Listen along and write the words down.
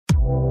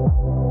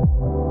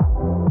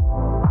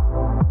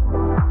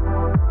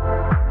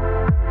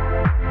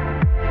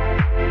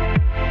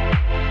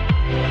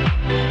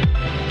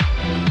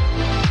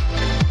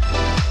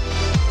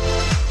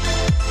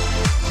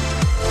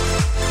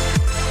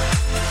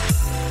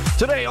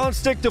Today on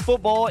Stick to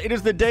Football, it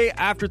is the day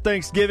after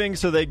Thanksgiving,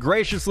 so they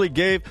graciously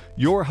gave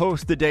your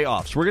host the day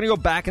off. So we're going to go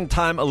back in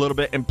time a little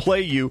bit and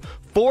play you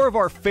 4 of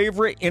our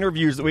favorite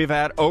interviews that we've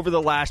had over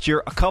the last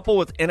year. A couple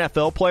with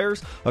NFL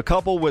players, a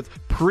couple with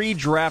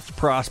pre-draft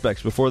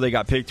prospects before they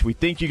got picked. We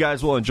think you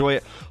guys will enjoy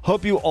it.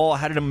 Hope you all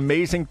had an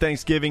amazing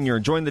Thanksgiving. You're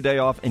enjoying the day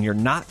off, and you're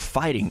not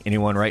fighting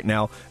anyone right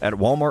now at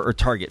Walmart or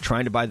Target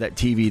trying to buy that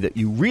TV that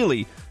you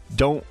really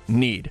don't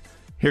need.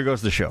 Here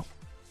goes the show.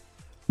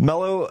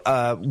 Mello,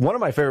 one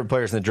of my favorite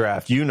players in the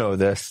draft, you know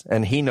this,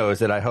 and he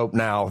knows it. I hope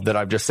now that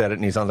I've just said it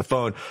and he's on the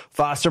phone.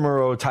 Foster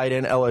Moreau, tight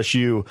end,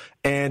 LSU.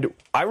 And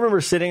I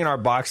remember sitting in our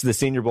box at the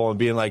Senior Bowl and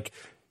being like,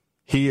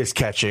 he is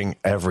catching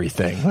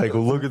everything. Like,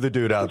 look at the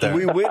dude out there.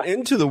 We went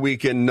into the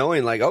weekend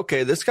knowing, like,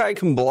 okay, this guy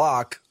can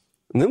block.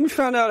 And then we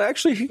found out,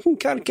 actually, he can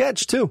kind of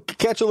catch, too.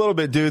 Catch a little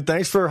bit, dude.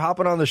 Thanks for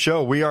hopping on the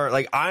show. We are,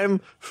 like, I'm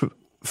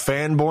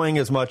fanboying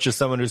as much as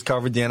someone who's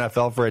covered the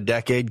NFL for a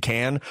decade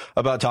can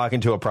about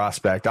talking to a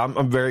prospect.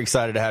 I'm very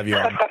excited to have you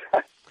on.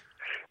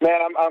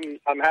 Man,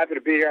 I'm happy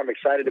to be here. I'm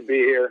excited to be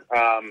here.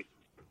 I'm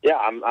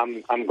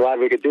glad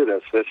we could do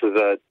this. It's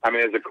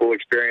a cool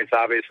experience,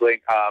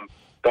 obviously,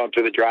 going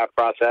through the draft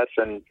process,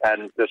 and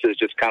this is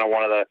just kind of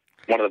one of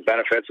the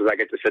benefits is I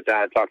get to sit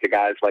down and talk to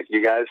guys like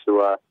you guys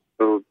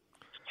who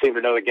seem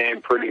to know the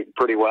game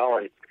pretty well,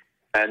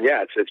 and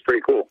yeah, it's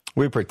pretty cool.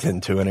 We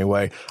pretend to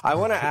anyway. I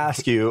want to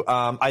ask you,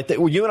 I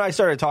think you and I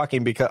started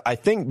talking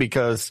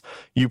because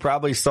you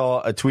probably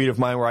saw a tweet of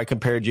mine where I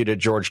compared you to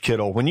George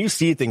Kittle. When you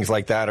see things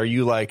like that, are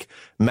you like,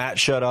 Matt,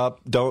 shut up.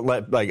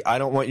 I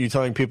don't want you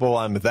telling people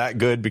I'm that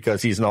good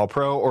because he's an all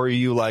pro, or are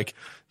you like,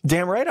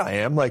 damn right I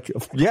am. Like,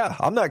 yeah,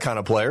 I'm that kind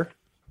of player.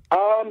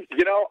 I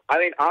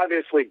mean,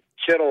 obviously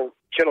Kittle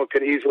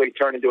could easily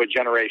turn into a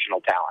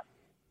generational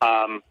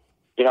talent.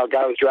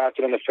 Guy was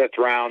drafted in the 5th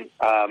round.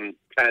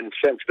 And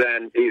since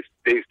then, he's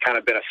kind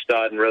of been a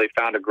stud and really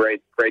found a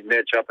great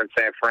niche up in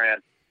San Fran.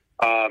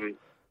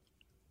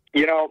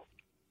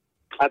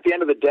 At the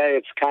end of the day,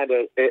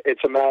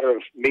 it's a matter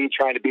of me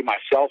trying to be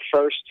myself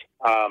first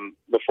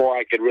before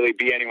I could really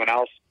be anyone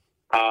else.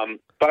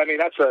 But I mean,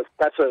 that's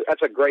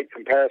a great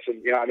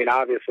comparison.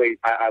 Obviously,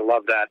 I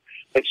love that.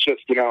 It's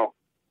just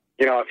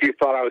if you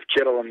thought I was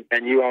Kittle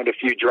and you owned a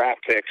few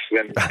draft picks,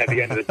 then at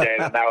the end of the day,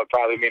 then that would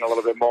probably mean a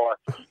little bit more.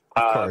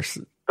 Of course.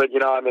 But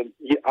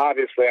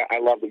obviously, I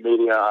love the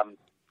media.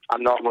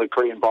 I'm normally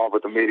pretty involved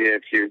with the media.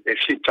 If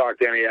you talk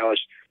to any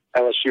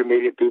LSU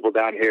media people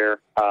down here,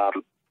 I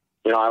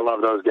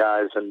love those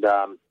guys, and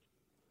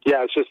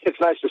it's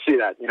nice to see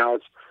that.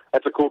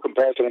 That's a cool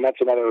comparison, and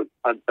that's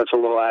a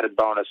little added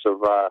bonus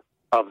of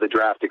the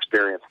draft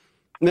experience.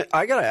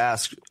 I got to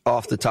ask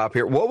off the top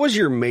here, what was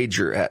your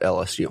major at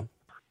LSU?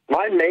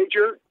 My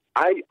major,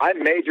 I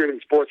majored in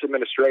sports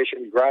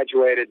administration,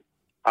 graduated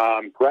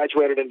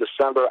in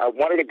December. I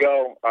wanted to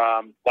go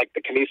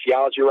the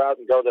kinesiology route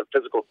and go the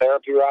physical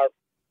therapy route.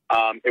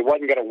 It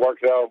wasn't going to work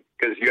though,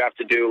 because you have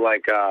to do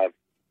an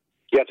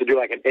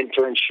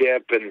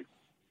internship,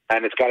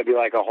 and it's got to be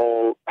like a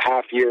whole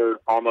half year,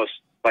 almost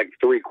like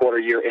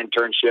 3/4 year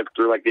internship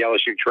through like the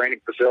LSU training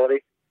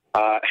facility.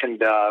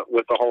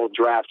 With the whole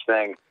draft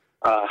thing,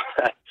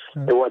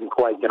 it wasn't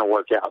quite going to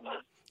work out.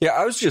 Yeah,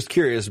 I was just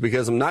curious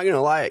because I'm not going to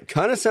lie. It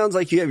kind of sounds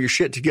like you have your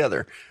shit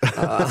together.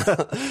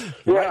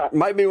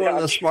 Might be one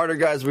of the smarter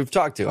guys we've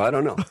talked to. I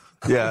don't know.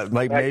 Yeah,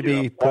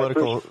 maybe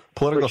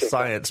political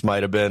science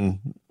might have been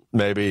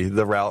maybe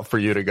the route for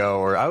you to go,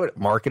 or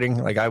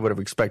marketing. Like I would have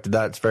expected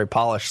that. It's very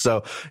polished.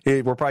 So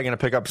we're probably going to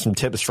pick up some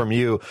tips from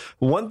you.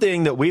 One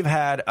thing that we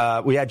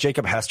had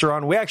Jacob Hester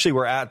on. We actually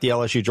were at the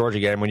LSU Georgia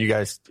game when you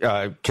guys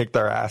kicked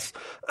our ass,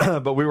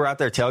 but we were out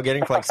there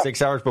tailgating for like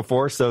 6 hours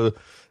before. So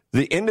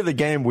the end of the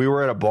game, we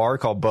were at a bar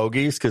called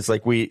Bogies because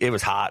it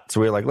was hot.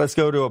 So we were like, let's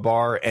go to a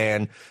bar.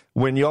 And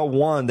when y'all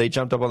won, they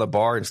jumped up on the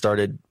bar and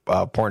started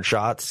pouring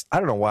shots. I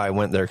don't know why I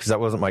went there because that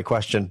wasn't my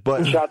question.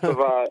 But shots of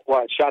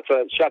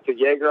shots of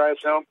Jaeger, I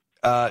assume.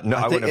 No,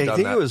 I wouldn't have done that. I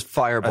think it was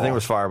Fireball. I think it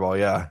was Fireball,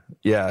 yeah.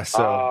 Yeah.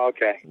 So,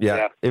 okay.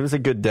 Yeah, it was a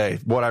good day.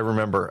 What I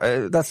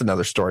remember. That's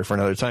another story for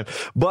another time.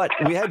 But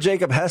we had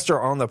Jacob Hester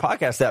on the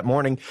podcast that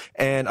morning,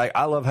 and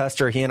I love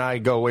Hester. He and I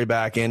go way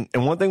back. And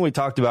one thing we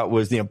talked about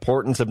was the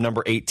importance of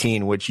number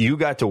 18, which you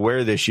got to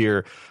wear this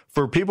year.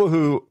 For people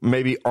who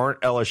maybe aren't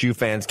LSU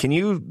fans, can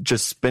you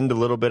just spend a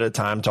little bit of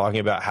time talking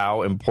about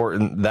how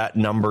important that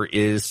number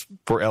is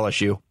for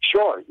LSU?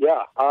 Sure,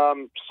 yeah.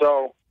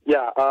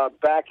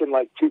 Back in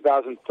like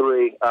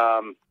 2003,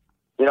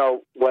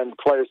 when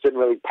players didn't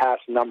really pass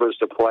numbers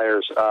to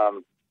players,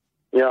 kind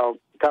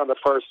of the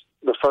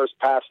first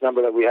pass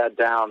number that we had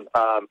down,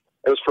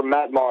 it was from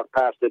Matt Mock,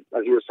 passed it,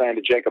 as you were saying,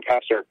 to Jacob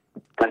Hester.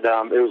 And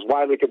it was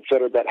widely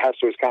considered that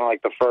Hester was kind of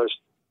like the first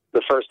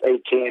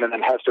 18, and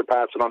then Hester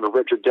passed it on to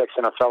Richard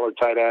Dixon, a fellow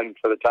tight end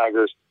for the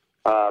Tigers.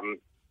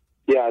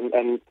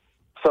 And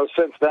so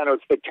since then,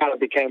 it kind of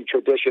became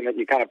tradition that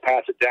you kind of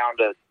pass it down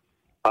to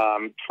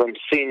from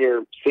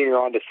senior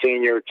on to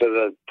senior to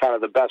the kind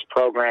of the best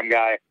program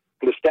guy.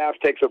 The staff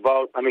takes a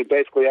vote. I mean,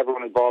 basically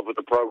everyone involved with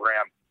the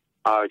program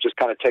just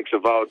kind of takes a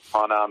vote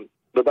on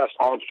the best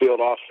on-field,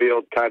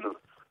 off-field kind of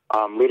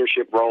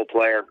leadership role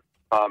player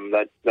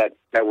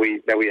that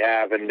we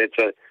have, and it's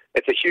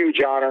a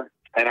huge honor.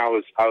 And I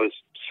was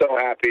so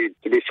happy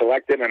to be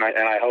selected, and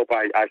I hope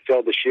I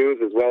filled the shoes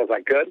as well as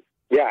I could.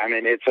 Yeah, I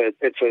mean, it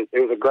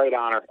was a great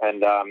honor,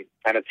 and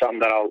it's something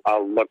that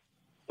I'll look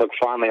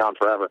fondly on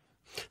forever.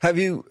 Have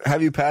you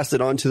passed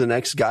it on to the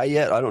next guy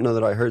yet? I don't know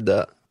that I heard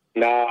that.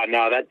 No,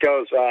 that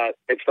goes.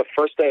 It's the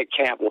first day of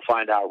camp. We'll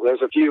find out.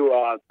 There's a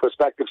few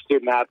prospective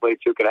student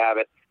athletes who could have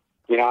it.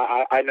 You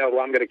know, I know who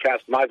I'm going to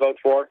cast my vote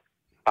for.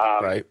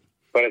 Right.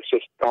 But it's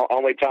just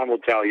only time will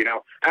tell. You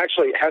know,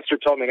 actually, Hester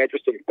told me an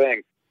interesting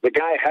thing. The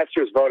guy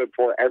Hester's voted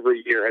for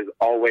every year has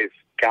always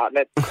gotten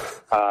it.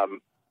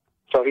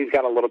 So he's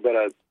got a little bit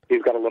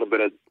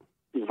of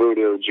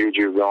voodoo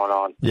juju going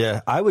on.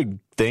 Yeah, I would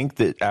think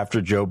that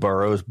after Joe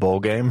Burrow's bowl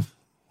game,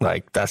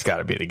 like, that's got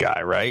to be the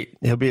guy, right?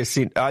 He'll be a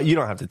senior. You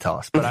don't have to tell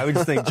us, but I would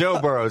just think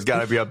Joe Burrow's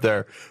got to be up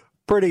there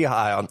pretty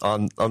high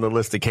on the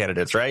list of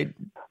candidates, right?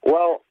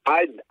 Well,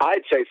 I'd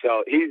say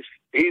so.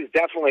 He's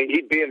definitely,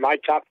 he'd be in my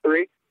top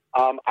three.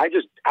 I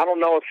don't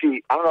know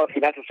if he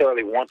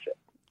necessarily wants it.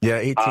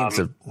 Yeah, 18's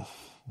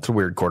it's a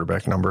weird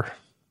quarterback number.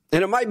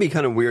 And it might be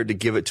kind of weird to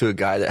give it to a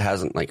guy that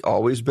hasn't like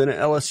always been at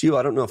LSU.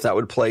 I don't know if that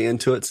would play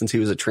into it since he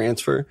was a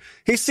transfer.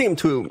 He seemed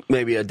to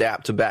maybe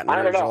adapt to Baton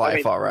Rouge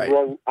life all right.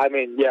 Well, I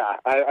mean, yeah.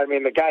 I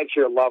mean, the guys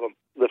here love him.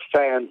 The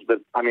fans,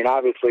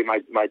 obviously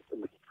my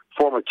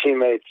former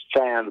teammates,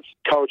 fans,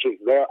 coaches,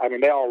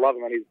 they all love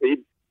him, and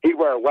he'd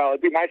wear it well.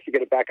 It'd be nice to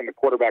get it back in the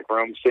quarterback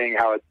room, seeing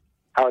how it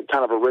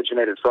kind of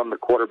originated from the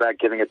quarterback,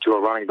 giving it to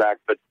a running back.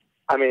 But,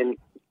 I mean,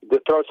 to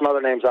throw some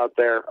other names out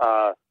there,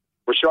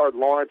 Rashard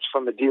Lawrence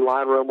from the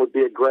D-line room would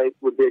be a great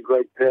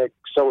pick.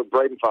 So would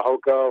Braden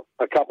Fehoko.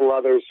 A couple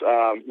others.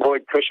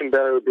 Lloyd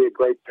Cushenberry would be a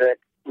great pick.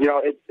 You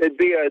know, it'd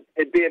be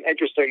an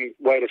interesting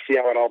way to see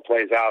how it all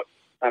plays out.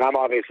 And I'm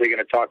obviously going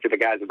to talk to the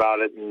guys about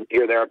it and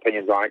hear their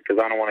opinions on it,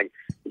 because I don't want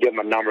to give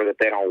them a number that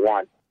they don't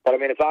want. But I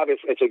mean, it's obvious.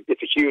 It's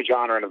a huge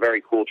honor and a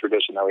very cool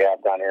tradition that we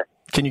have down here.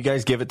 Can you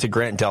guys give it to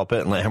Grant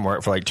Delpit and let him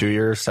work for like 2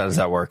 years? How does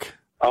that work?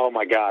 Oh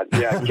my God!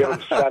 Yeah, give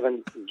him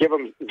 7. Give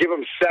him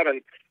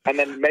 7, and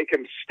then make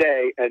him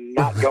stay and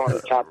not go in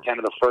the top 10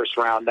 of the first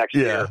round next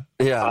year.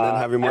 Yeah, and then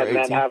have him wear 18.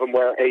 And then have him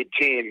wear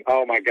 18.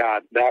 Oh my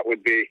God, that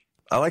would be.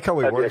 I like how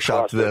we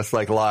workshopped this,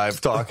 like live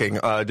talking,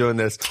 doing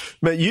this.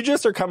 But you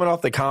just are coming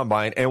off the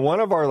combine, and one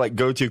of our like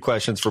go-to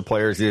questions for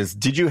players is,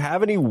 did you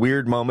have any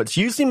weird moments?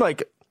 You seem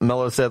like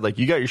Mello said, like,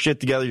 you got your shit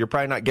together. You're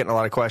probably not getting a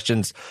lot of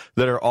questions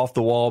that are off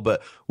the wall.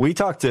 But we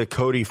talked to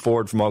Cody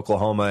Ford from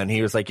Oklahoma, and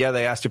he was like, yeah,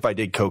 they asked if I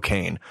did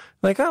cocaine.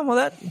 Like, oh,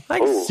 well, I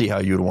can see how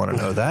you'd want to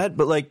know that.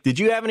 But like, did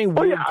you have any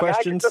weird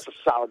questions? That's a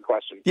solid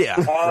question. Yeah.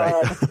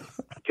 Right.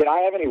 Did I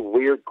have any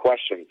weird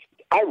questions?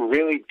 I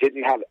really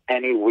didn't have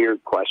any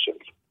weird questions.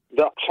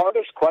 The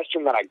hardest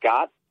question that I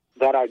got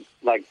that I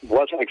like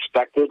wasn't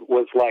expected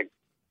was like,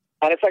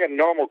 and it's like a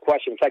normal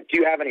question. It's like,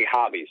 do you have any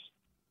hobbies?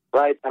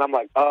 Right? And I'm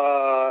like,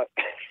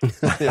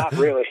 not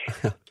really.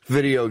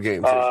 Video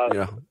games,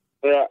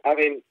 Yeah, I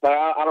mean,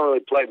 I don't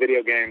really play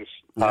video games.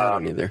 I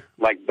don't either.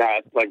 Like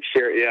that. Like,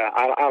 sure, yeah.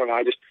 I don't know.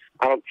 I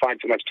don't find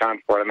too much time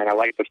for it. I mean, I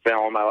like the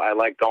film. I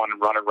like going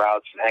and running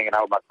routes and hanging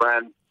out with my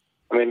friends.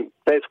 I mean,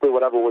 basically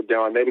whatever we're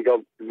doing. Maybe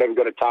go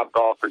to Top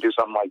Golf or do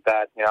something like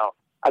that. You know,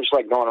 I just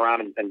like going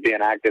around and being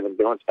active and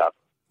doing stuff.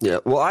 Yeah,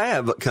 well, I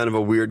have kind of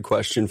a weird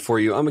question for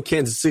you. I'm a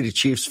Kansas City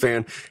Chiefs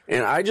fan,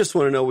 and I just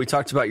want to know, we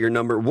talked about your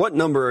number. What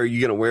number are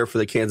you going to wear for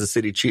the Kansas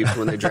City Chiefs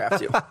when they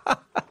draft you?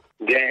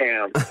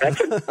 Damn,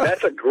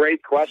 that's a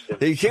great question.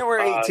 You can't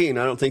wear 18.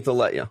 I don't think they'll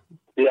let you.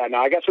 Yeah, no,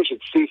 I guess we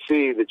should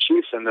CC the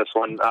Chiefs in this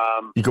one.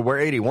 You could wear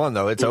 81,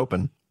 though. It's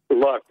open.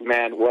 Look,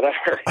 man,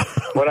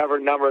 whatever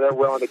number they're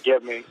willing to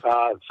give me,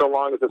 so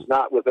long as it's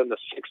not within the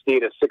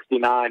 60 to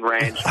 69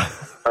 range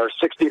or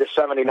 60 to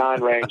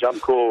 79 range, I'm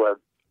cool with.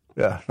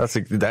 Yeah,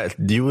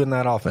 you in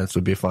that offense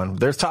would be fun.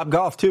 There's Top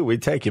Golf too.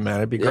 We'd take you, man.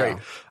 It'd be great.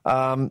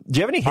 Yeah. Do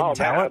you have any hidden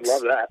talents? Man,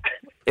 I'd love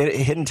that.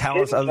 Hidden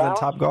talents other than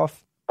Top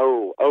Golf?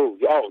 Oh!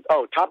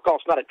 Top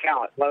Golf's not a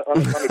talent. Let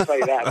me tell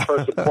you that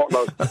first and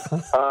foremost.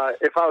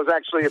 If I was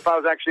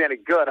actually any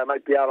good, I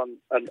might be out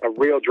on a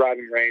real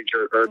driving range,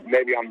 or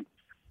maybe on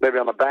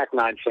the back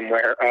nine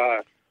somewhere.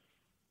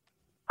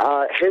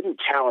 Hidden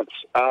talents.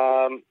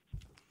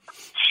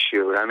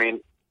 Shoot, I mean,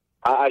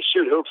 I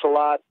shoot hoops a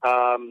lot.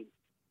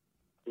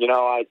 You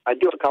know, I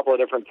do a couple of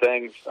different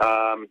things.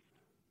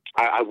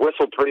 I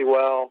whistle pretty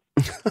well.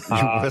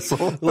 You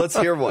whistle? Let's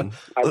hear one.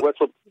 I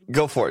whistle.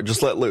 Go for it.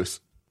 Just let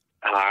loose.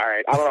 All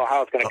right. I don't know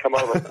how it's going to come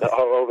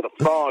over the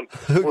phone.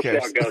 Who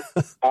cares? See how it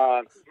goes.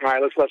 All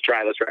right. Let's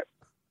try.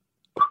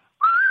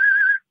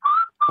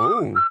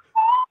 Ooh.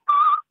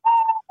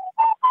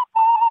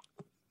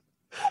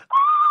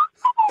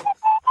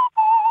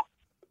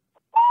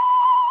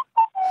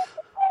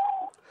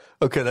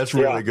 Okay, that's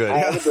really good.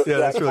 Yeah,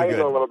 that's really good.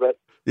 A little bit.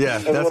 Yeah,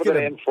 that's a little bit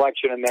of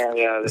inflection in there.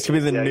 Yeah, this could be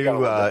the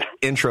new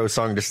intro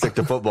song to Stick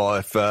to Football.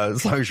 If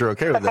as long as you're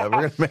okay with that,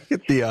 we're gonna make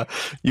it the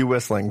you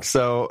whistling.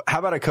 So, how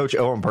about a Coach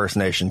O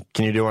impersonation?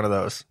 Can you do one of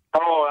those?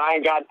 Oh, I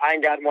ain't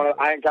got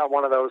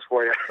one of those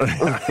for you.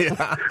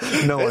 Yeah,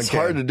 no one it's can.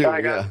 hard to do.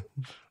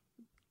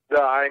 No,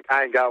 I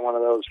ain't got one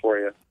of those for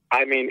you.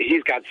 I mean,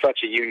 he's got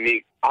such a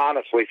unique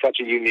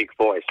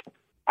voice.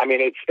 I mean,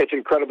 it's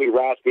incredibly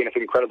raspy and it's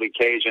incredibly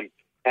Cajun.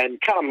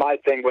 And kind of my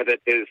thing with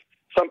it is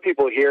some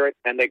people hear it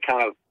and they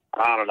kind of,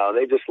 I don't know,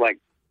 they just like,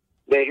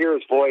 they hear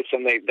his voice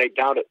and they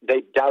doubt it.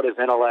 They doubt his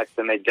intellect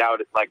and they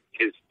doubt it, like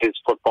his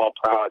football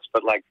prowess.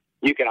 But like,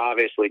 you can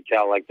obviously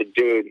tell, like the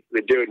dude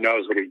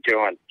knows what he's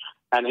doing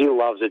and he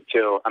loves it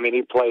too. I mean,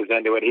 he plays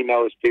into it. He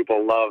knows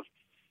people love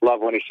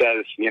when he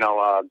says,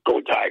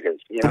 go Tigers,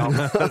 he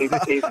said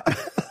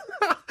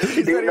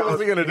he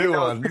wasn't going to do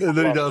one, and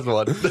then he does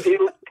one. He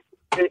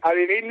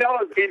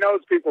knows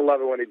people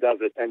love it when he does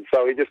it, and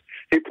so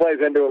he plays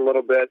into it a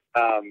little bit.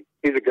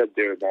 He's a good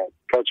dude, man.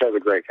 Coach O's a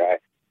great guy.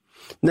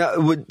 Now,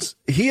 was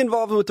he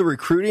involved with the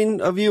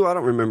recruiting of you? I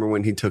don't remember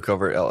when he took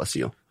over at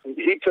LSU.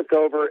 He took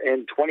over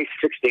in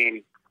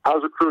 2016. I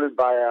was recruited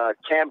by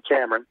Cam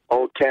Cameron,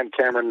 old Cam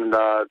Cameron,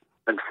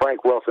 and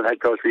Frank Wilson, head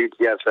coach for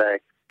UTSA.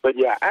 But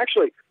yeah,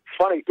 actually,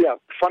 funny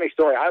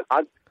story.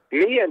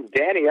 Me and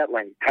Danny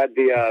Etling had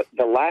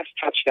the last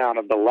touchdown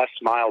of the Les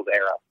Miles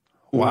era.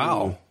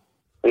 Wow.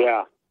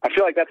 Yeah. I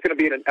feel like that's going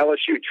to be in an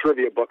LSU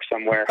trivia book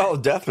somewhere. Oh,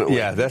 definitely.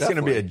 Yeah, that's going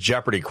to be a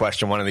Jeopardy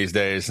question one of these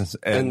days.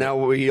 And now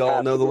we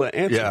all know the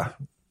answer. Yeah.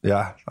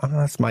 Yeah.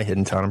 That's my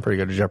hidden talent. I'm pretty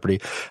good at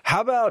Jeopardy.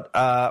 How about,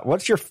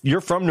 you're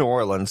from New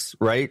Orleans,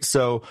 right?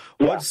 So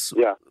what's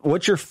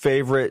your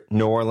favorite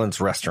New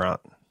Orleans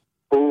restaurant?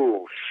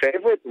 Ooh,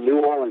 favorite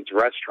New Orleans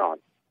restaurant.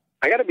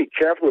 I got to be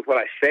careful with what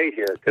I say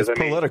here. It's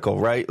political,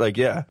 right? Like,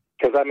 yeah.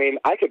 Because,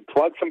 I could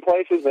plug some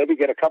places, maybe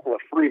get a couple of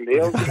free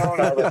meals, now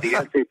that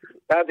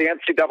the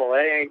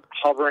NCAA ain't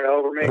hovering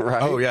over me.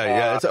 Right. Oh,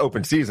 yeah. It's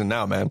open season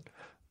now, man.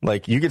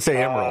 Like, you could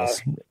say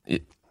Emeralds.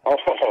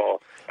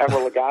 Emerald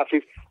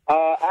Lagasse's.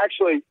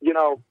 Actually,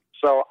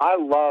 so I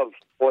love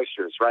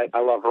oysters, right?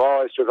 I love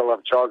raw oysters. I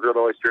love char-grilled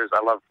oysters.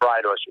 I love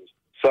fried oysters.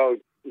 So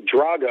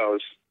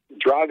Drago's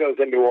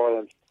in New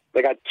Orleans.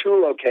 They got 2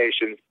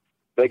 locations.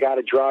 They got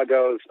a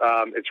Drago's.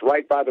 It's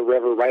right by the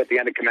river, right at the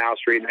end of Canal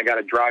Street. And they got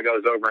a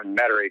Drago's over in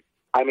Metairie.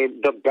 I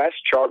mean, the best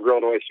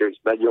char-grilled oysters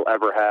that you'll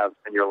ever have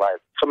in your life.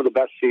 Some of the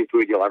best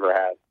seafood you'll ever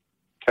have.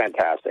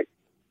 Fantastic.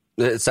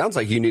 It sounds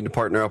like you need to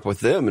partner up with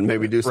them and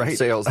maybe do some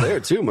sales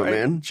there too, my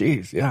man.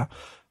 Jeez, yeah.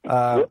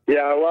 Well,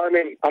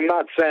 I'm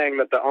not saying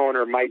that the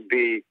owner may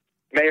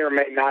or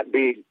may not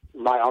be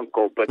my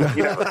uncle, but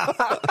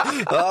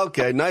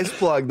Okay, nice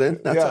plug then.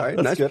 That's all right.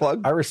 Nice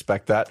plug. I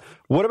respect that.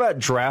 What about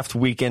draft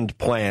weekend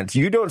plans?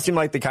 You don't seem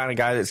like the kind of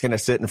guy that's going to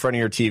sit in front of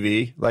your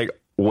TV, like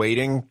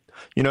waiting,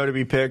 to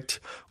be picked.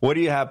 What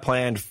do you have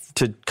planned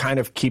to kind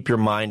of keep your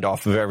mind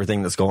off of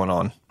everything that's going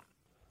on?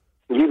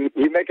 You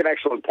make an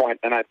excellent point,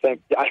 and I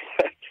think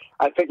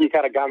you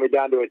kind of got me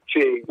down to a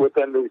T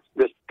within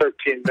this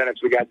 13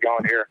 minutes we got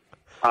going here.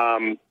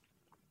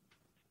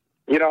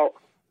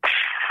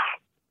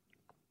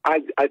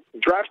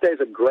 Draft day is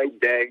a great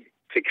day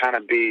to kind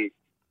of be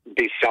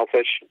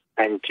selfish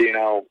and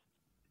to,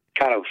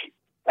 kind of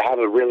have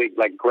a really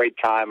great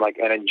time,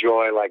 and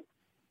enjoy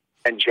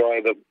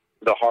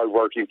the hard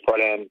work you put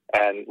in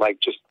and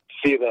just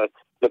see the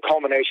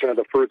culmination of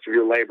the fruits of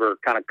your labor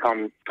kind of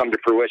come to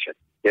fruition,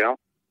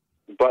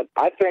 But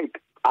I think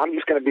I'm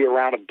just going to be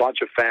around a bunch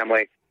of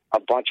family, a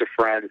bunch of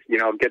friends,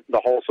 get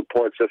the whole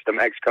support system,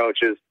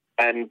 ex-coaches,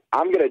 and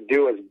I'm going to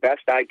do as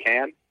best I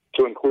can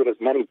to include as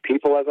many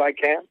people as I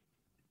can,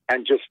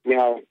 and just,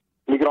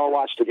 we can all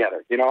watch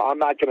together. I'm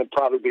not going to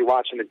probably be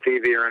watching the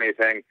TV or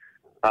anything.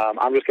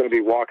 I'm just going to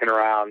be walking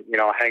around,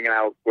 hanging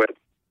out with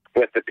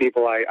the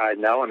people I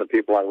know and the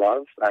people I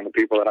love and the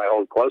people that I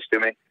hold close to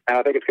me. And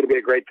I think it's going to be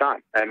a great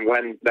time. And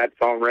when that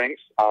phone rings,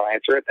 I'll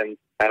answer it and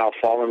I'll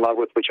fall in love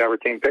with whichever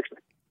team picks me.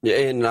 Yeah,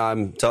 and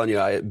I'm telling you,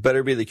 I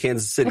better be the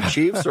Kansas City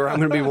Chiefs or I'm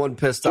going to be one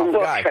pissed off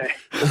guy.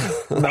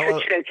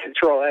 I can't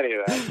control any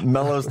of that.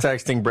 Melo's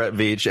texting Brett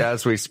Veach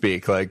as we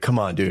speak. Come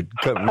on, dude.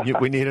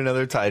 We need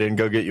another tight end.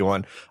 Go get you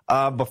one.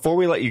 Before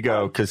we let you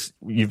go, because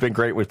you've been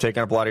great. We've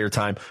taken up a lot of your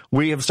time.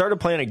 We have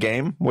started playing a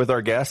game with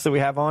our guests that we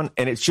have on,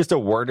 and it's just a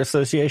word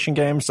association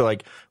game. So,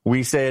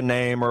 we say a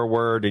name or a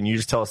word, and you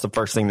just tell us the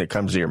first thing that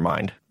comes to your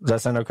mind. Does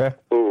that sound okay?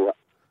 Ooh,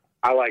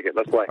 I like it.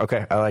 Let's play.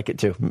 Okay, I like it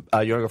too. You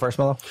want to go first,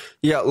 Melo?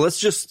 Yeah, let's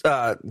just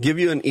give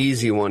you an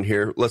easy one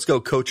here. Let's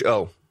go Coach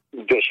O.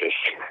 Vicious.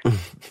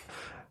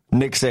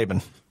 Nick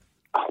Saban.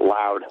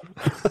 Loud.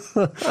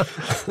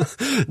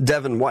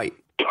 Devin White.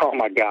 Oh,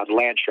 my God.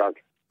 Land Shark.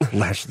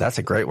 That's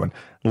a great one.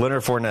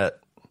 Leonard Fournette.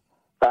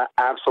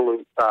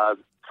 Absolute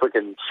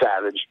freaking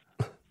savage.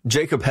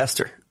 Jacob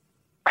Hester.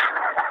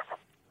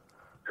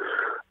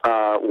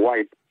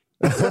 White.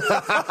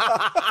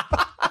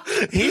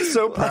 He's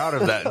so proud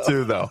of that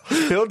too, though.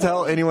 He'll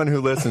tell anyone who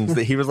listens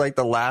that he was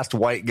the last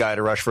white guy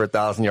to rush for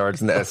 1,000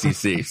 yards in the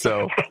SEC.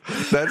 So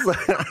that's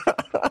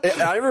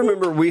I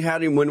remember when we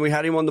had him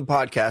on the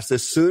podcast.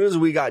 As soon as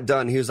we got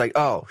done, he was like,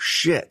 "Oh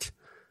shit,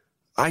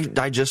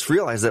 I just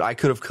realized that I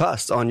could have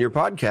cussed on your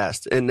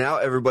podcast, and now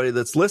everybody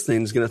that's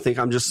listening is going to think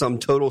I'm just some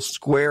total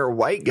square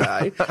white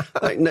guy."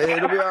 No,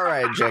 it'll be all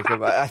right,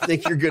 Jacob. I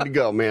think you're good to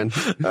go, man.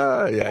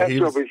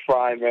 He'll be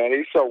fine, man.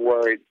 He's so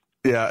worried.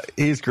 Yeah,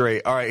 he's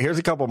great. All right, here's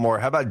a couple more.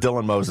 How about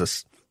Dylan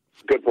Moses?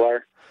 Good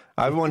player.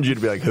 I wanted you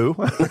to be like, who?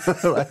 No, I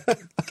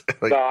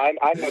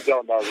know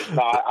Dylan Moses.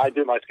 No, I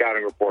do my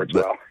scouting reports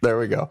well. There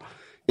we go.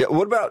 Yeah.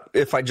 What about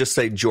if I just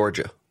say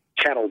Georgia?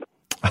 Kenneled.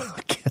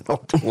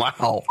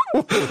 Wow.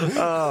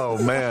 Oh,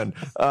 man.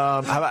 How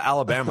about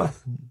Alabama?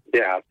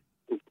 Yeah.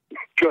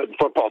 Good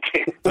football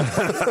team.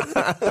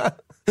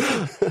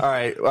 All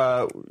right.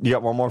 You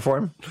got one more for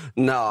him?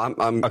 No,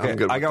 I'm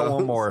good. I got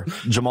one more.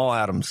 Jamal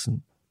Adams.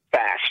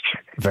 Fast.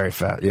 Very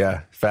fast.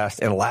 Yeah.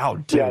 Fast and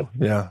loud, too.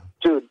 Yeah.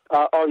 Dude.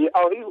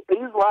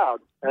 He's loud.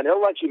 And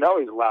he'll let you know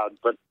he's loud.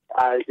 But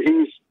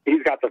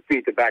he's got the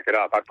feet to back it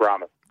up, I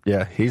promise.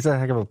 Yeah, he's a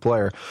heck of a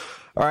player.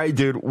 All right,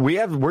 dude,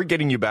 we're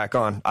getting you back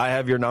on. I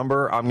have your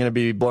number. I'm going to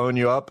be blowing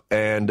you up,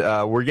 and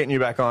we're getting you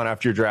back on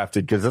after you're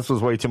drafted because this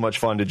was way too much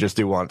fun to just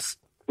do once.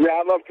 Yeah,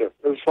 I'd love to. It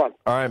was fun.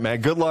 All right,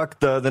 man. Good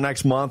luck the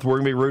next month. We're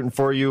going to be rooting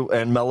for you,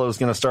 and Melo's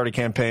going to start a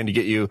campaign to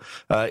get you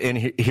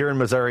here in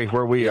Missouri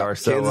where we are.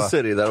 So, Kansas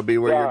City, that'll be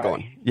where you're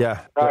going.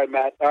 Yeah. All right,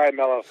 Matt. All right,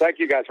 Melo. Thank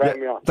you guys for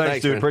having me on.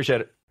 Thanks, dude. Man. Appreciate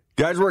it.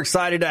 Guys, we're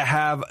excited to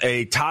have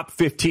a top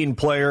 15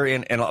 player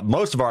in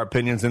most of our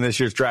opinions in this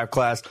year's draft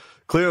class.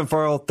 Clelin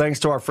Ferrell, thanks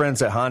to our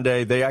friends at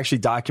Hyundai. They actually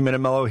documented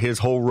Melo, his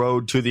whole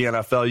road to the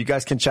NFL. You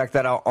guys can check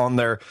that out on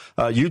their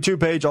YouTube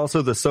page,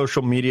 also the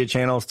social media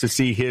channels to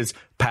see his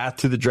path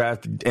to the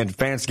draft and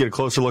fans to get a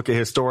closer look at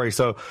his story.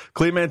 So,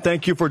 Clelin, man,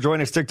 thank you for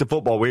joining Stick to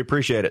Football. We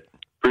appreciate it.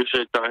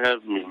 Appreciate y'all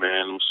having me,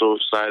 man. I'm so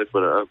excited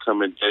for the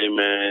upcoming day,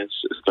 man.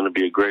 It's going to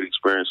be a great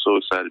experience. So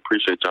excited.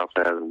 Appreciate y'all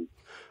for having me.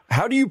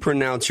 How do you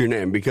pronounce your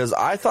name? Because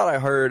I thought I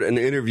heard an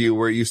interview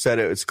where you said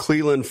it was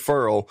Clelin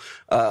Ferrell.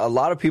 A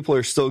lot of people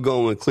are still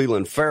going with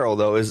Clelin Ferrell,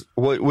 though.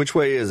 Which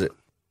way is it?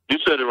 You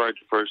said it right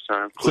the first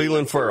time.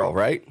 Clelin Ferrell,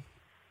 right?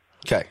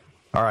 Okay.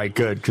 All right,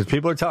 good, because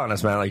people are telling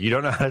us, man, like, you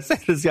don't know how to say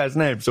this guy's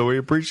name, so we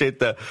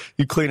appreciate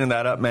you cleaning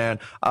that up, man.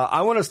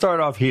 I want to start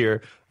off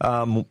here.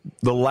 The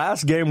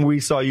last game we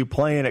saw you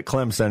playing at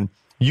Clemson,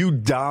 you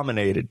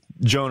dominated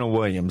Jonah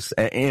Williams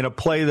in a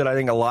play that I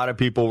think a lot of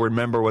people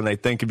remember when they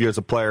think of you as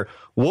a player.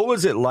 What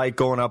was it like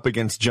going up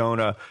against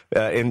Jonah?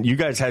 And you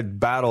guys had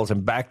battles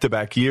in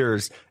back-to-back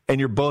years, and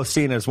you're both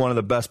seen as one of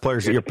the best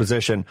players at your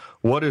position.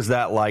 What is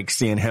that like,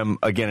 seeing him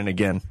again and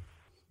again?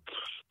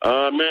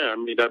 Man, I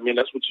mean,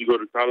 that's what you go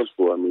to college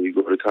for. I mean, you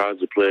go to college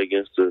to play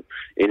against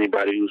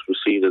anybody who's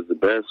perceived as the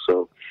best.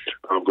 So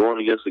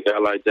going against a guy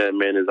like that,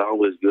 man, is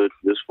always good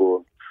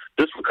for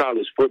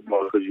college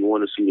football, because you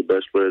want to see the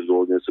best players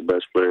go against the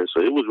best players.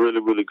 So it was really,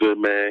 really good,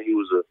 man. He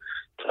was a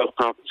tough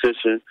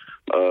competition.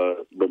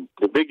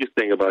 The biggest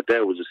thing about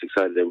that was just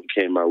excited that we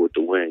came out with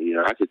the win. You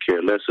know, I could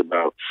care less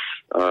about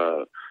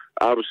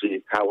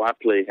obviously how I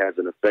play has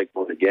an effect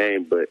on the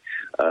game, but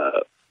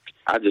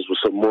I just was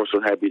more so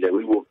happy that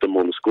we whooped them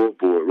on the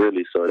scoreboard,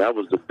 really. So that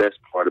was the best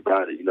part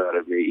about it, you know what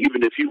I mean?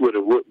 Even if you would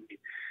have whooped me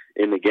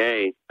in the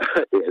game,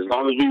 as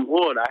long as we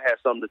won, I had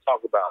something to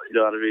talk about, you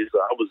know what I mean? So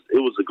it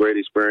was a great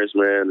experience,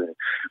 man. And I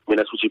mean,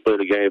 that's what you play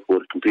the game for,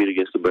 to compete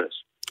against the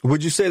best.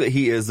 Would you say that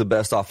he is the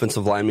best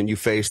offensive lineman you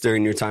faced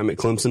during your time at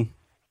Clemson?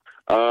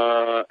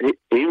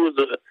 He was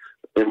just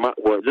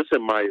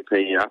in my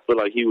opinion, I feel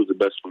like he was the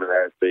best one that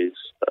I faced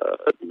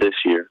this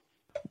year.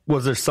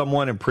 Was there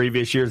someone in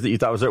previous years that you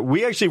thought was there?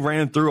 We actually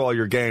ran through all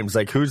your games.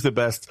 Like, who's the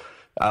best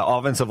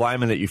offensive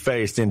lineman that you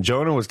faced? And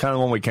Jonah was kind of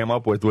the one we came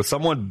up with. Was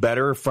someone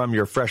better from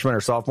your freshman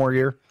or sophomore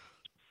year?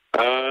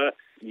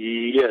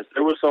 Yes,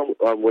 there was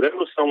there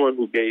was someone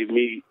who gave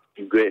me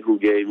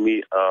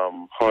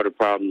harder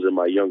problems in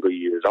my younger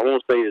years. I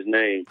won't say his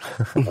name.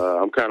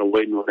 I'm kind of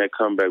waiting on that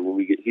comeback when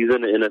we get. He's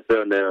in the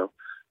NFL now,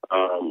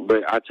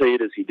 but I tell you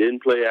this: he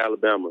didn't play at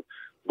Alabama.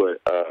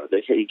 But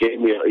he gave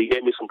me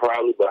some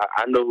problems, but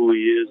I know who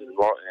he is, and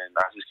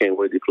I just can't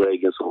wait to play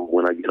against him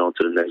when I get on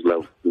to the next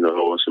level, you know,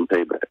 on some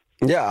payback.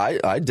 Yeah,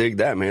 I dig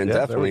that, man. Yeah,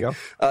 definitely.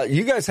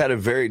 You guys had a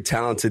very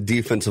talented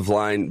defensive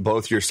line,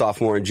 both your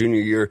sophomore and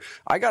junior year.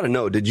 I got to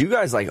know, did you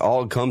guys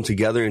all come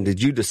together, and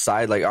did you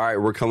decide all right,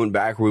 we're coming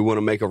back, we want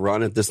to make a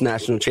run at this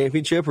national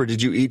championship, or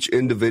did you each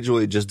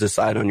individually just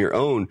decide on your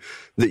own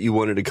that you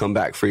wanted to come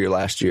back for your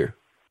last year?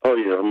 Oh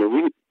yeah, I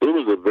mean, it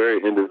was a very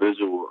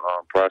individual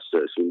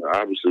process. You know,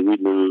 obviously we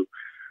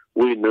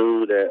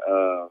knew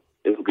that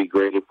it would be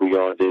great if we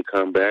all did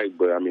come back.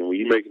 But I mean, when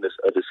you're making a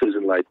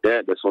decision like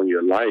that, that's on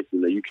your life. You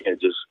know, you can't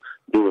just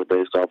do it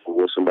based off of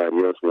what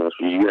somebody else wants.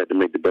 You have to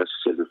make the best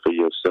decision for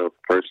yourself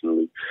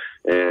personally.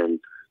 And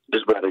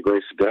just by the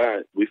grace of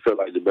God, we felt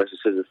like the best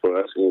decision for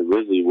us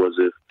individually was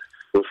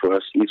for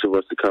us, each of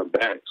us, to come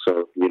back.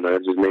 So, you know,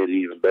 that just made it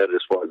even better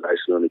as far as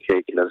icing on the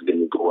cake and us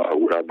getting to go out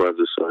with our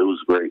brothers. So it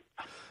was great.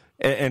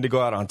 And to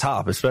go out on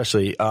top,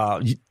 especially.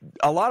 A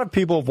lot of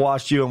people have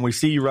watched you, and we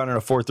see you running a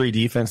 4-3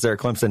 defense there at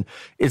Clemson.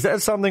 Is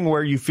that something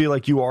where you feel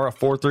like you are a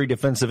 4-3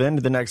 defensive end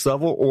to the next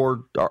level,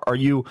 or are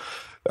you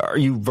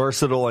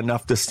versatile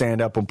enough to stand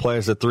up and play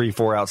as a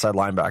 3-4 outside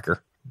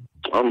linebacker?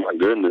 Oh, my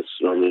goodness.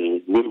 I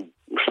mean,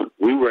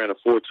 we ran a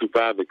 4-2-5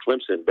 at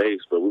Clemson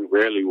base, but we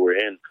rarely were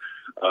in.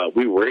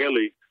 We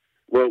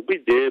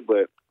did,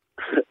 but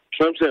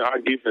Clemson, our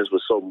defense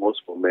was so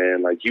multiple,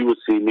 man. Like, you would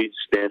see me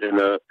standing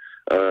up,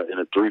 in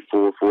a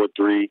 3-4,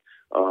 4-3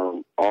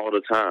 all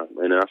the time.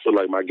 And I feel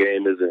like my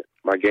game isn't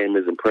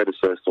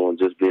predecessed on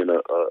just being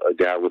a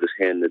guy with his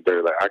hand in the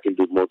dirt. Like, I can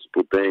do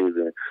multiple things,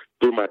 and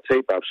through my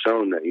tape, I've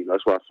shown that.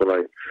 That's why I feel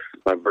like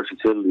my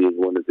versatility is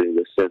one of the things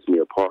that sets me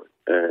apart.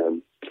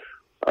 And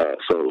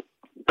so,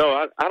 no,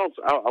 I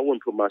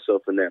wouldn't put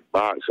myself in that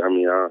box. I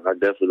mean, I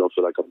definitely don't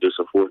feel like I'm just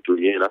a 4-3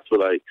 in. I feel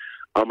like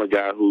I'm a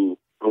guy who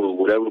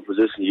whatever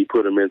position you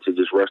put him in to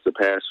just rush the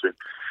passer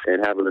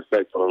and have an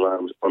effect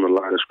on the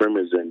line of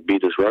scrimmage and be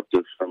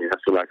disruptive. I mean, I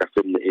feel like I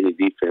fit into any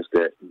defense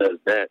that does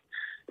that.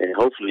 And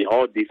hopefully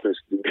all defense,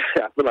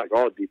 I feel like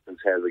all defense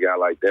has a guy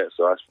like that.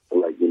 So I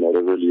feel like,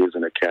 there really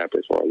isn't a cap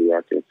as far as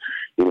I can,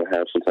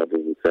 have some type of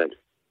effect.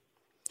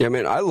 Yeah,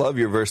 man, I love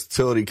your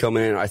versatility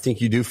coming in. I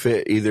think you do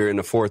fit either in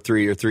a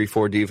 4-3 or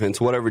 3-4 defense,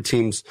 whatever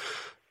teams,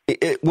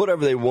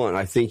 whatever they want.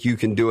 I think you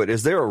can do it.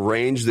 Is there a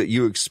range that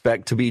you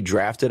expect to be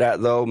drafted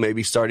at, though?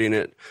 Maybe starting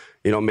at,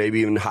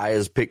 maybe even high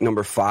as pick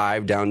number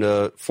 5 down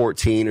to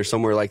 14 or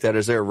somewhere like that.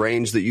 Is there a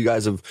range that you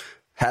guys have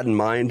had in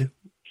mind?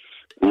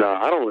 No,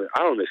 I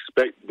don't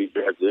expect to be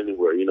drafted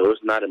anywhere.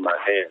 It's not in my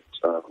hands.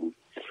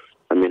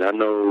 I mean, I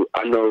know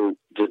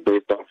just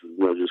based off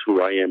of just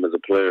who I am as a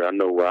player, I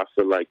know where I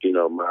feel like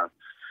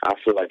I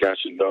feel like I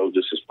should go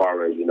just as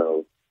far as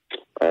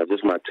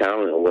just my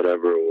talent or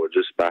whatever, or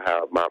just by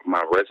how my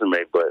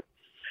resume. But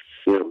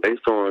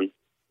based on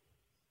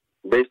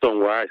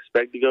where I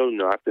expect to go,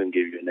 I couldn't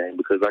give you a name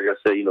because, like I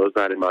said, it's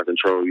not in my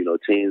control.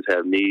 Teams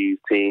have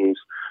needs.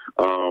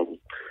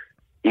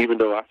 Even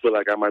though I feel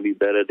like I might be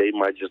better, they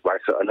might just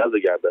like another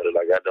guy better.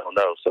 Like, I don't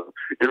know. So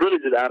it's really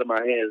just out of my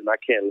hands, and I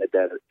can't let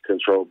that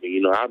control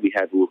me. I'll be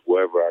happy with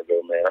wherever I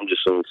go, man. I'm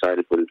just so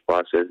excited for this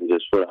process and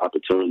just for the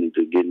opportunity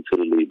to get into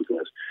the league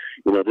because,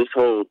 this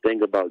whole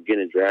thing about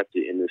getting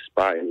drafted in this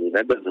spot,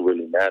 that doesn't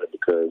really matter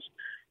because,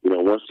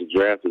 once the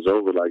draft is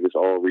over, like, it's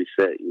all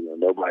reset.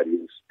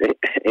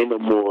 Ain't no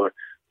more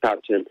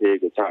top 10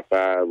 pick or top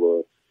 5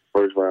 or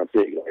first round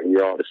pick. Like,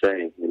 we're all the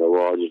same. We're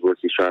all just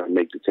rookies trying to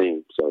make the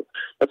team. So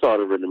that's all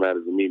that really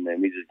matters to me,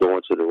 man. Me just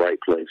going to the right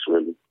place,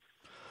 really.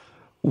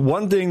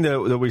 One thing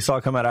that we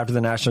saw come out after the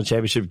national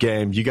championship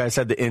game, you guys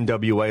had the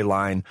NWA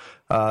line.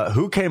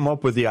 Who came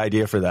up with the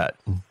idea for that?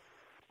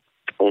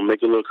 I'll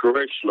make a little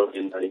correction.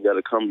 You got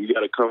to come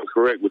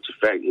correct with the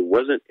fact it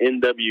wasn't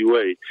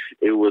NWA.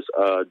 It was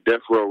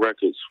Death Row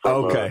Records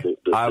from the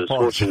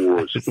Sports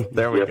Awards.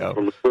 There we go.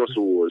 From the Sports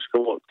Awards.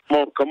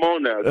 Come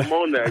on now. You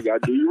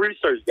got to do your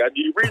research.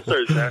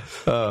 Now.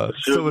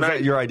 So was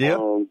that your idea?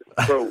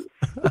 Was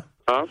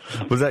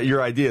that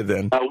your idea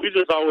then? We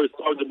just always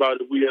talked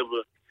about if we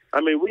ever.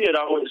 I mean, me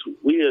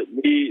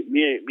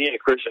and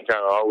Christian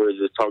kind of always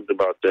just talked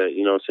about that.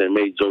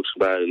 Made jokes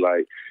about it,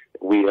 like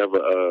we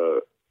ever.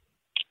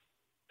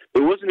 It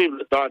wasn't even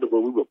a thought that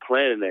we were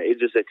planning that. It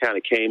just kind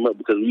of came up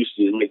because we used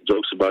to make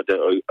jokes about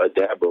that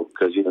Dabo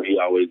because, he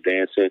always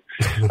dancing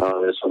in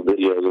some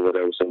videos or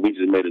whatever. So we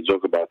just made a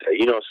joke about that.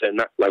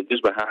 Not like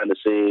just behind the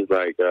scenes,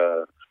 like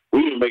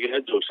we were making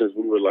that joke since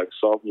we were like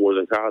sophomores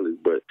in college,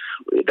 but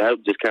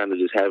that just kind of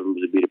just happened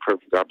to be the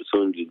perfect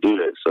opportunity to do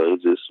that. So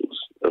it just was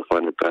a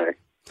funny thing.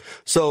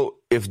 So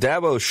if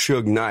Dabo's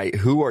Suge Knight,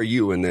 who are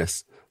you in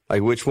this?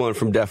 Like, which one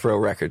from Death Row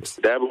Records?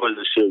 Dabo is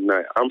a Suge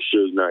Knight. I'm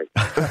Suge Knight.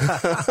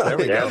 There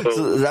we go.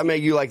 So does that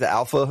make you like the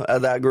alpha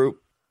of that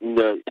group?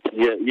 Yeah,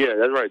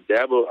 that's right.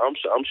 Dabo, I'm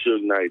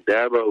Suge Knight.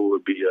 Dabo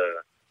would be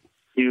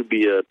he would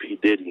be P.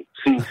 Diddy.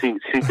 See,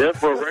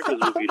 Death Row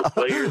Records would be the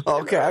players.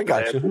 Okay, I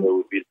got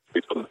you.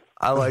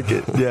 I like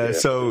it. Yeah.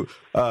 So,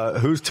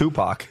 who's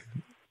Tupac?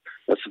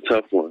 That's a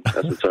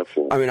tough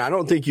one. I mean, I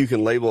don't think you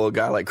can label a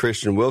guy like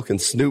Christian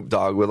Wilkins Snoop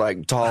Dogg with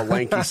like tall,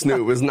 lanky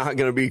Snoop. It's not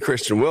going to be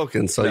Christian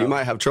Wilkins, so you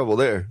might have trouble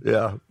there.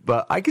 Yeah,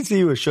 but I can see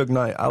you as Suge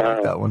Knight. I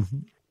like that one.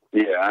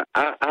 Yeah,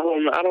 I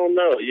don't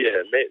know.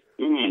 Yeah,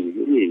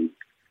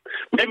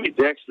 maybe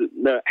Dexter.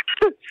 No,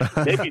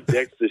 maybe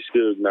Dexter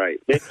Suge Knight.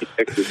 Maybe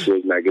Dexter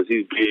Suge Knight because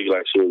he's big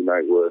like Suge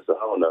Knight was. So I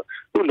don't know.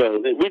 Who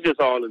knows? We just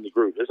all in the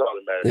group. That's all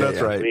that matters.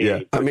 That's right. Yeah.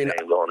 I mean,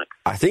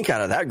 I think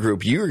out of that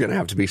group, you're going to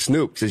have to be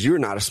Snoop because you're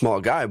not a small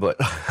guy, but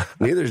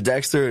neither's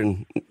Dexter,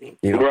 and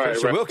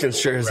Christian Wilkins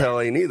sure as hell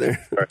ain't either.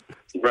 Right.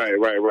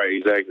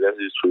 Exactly.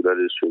 That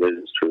is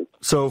true.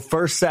 So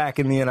first sack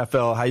in the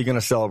NFL. How you going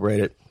to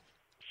celebrate it?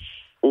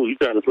 Oh, you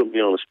trying to put me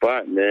on the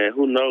spot, man?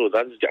 Who knows?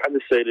 I just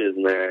say this,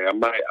 man. I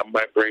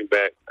might bring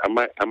back. I'm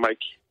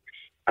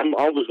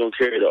always gonna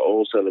carry the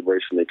old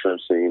celebration at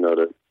Clemson.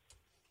 The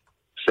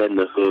setting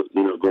the hook,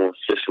 going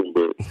fishing.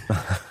 But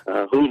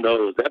who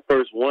knows? That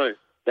first one,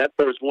 it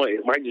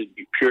might just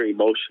be pure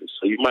emotion.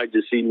 So you might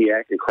just see me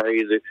acting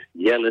crazy,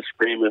 yelling,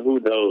 screaming.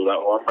 Who knows?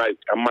 Or I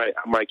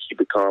might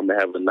keep it calm and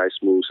have a nice,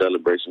 smooth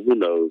celebration. Who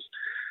knows?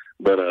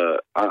 But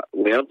I'm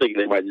thinking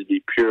it might just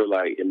be pure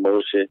like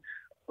emotion.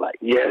 Like,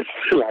 yes,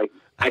 like,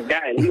 I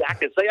got it. I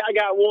can say I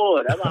got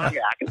one.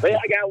 I can say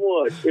I got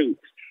one, too.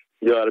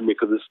 You know what I mean?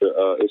 Because it's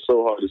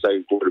so hard to say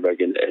a quarterback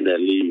in that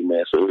league,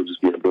 man. So it would just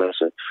be a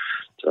blessing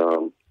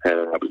to have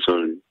an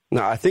opportunity.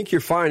 No, I think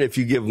you're fine if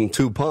you give them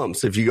 2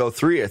 pumps. If you go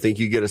 3, I think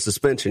you get a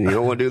suspension. You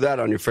don't want to do that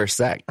on your first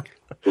sack.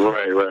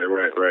 Right.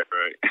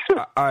 All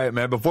All right,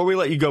 man. Before we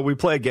let you go, we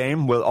play a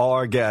game with all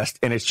our guests,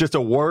 and it's just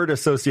a word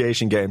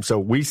association game. So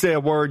we say a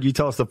word, you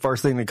tell us the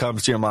first thing that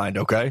comes to your mind,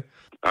 okay?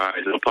 All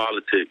right, no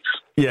politics.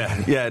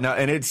 Yeah. No,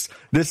 and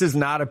this is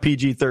not a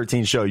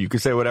PG-13 show. You can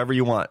say whatever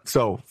you want.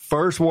 So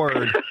first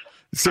word,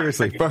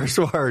 seriously, first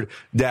word,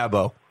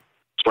 Dabo.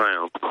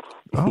 Clown.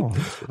 Oh.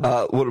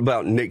 What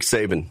about Nick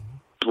Saban?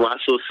 Why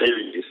so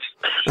serious?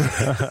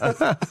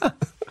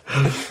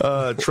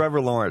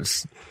 Trevor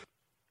Lawrence.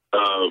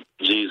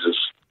 Jesus.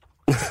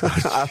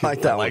 I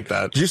like that one.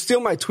 Did you steal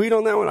my tweet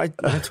on that one? I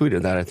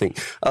tweeted that, I think.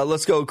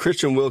 Let's go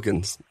Christian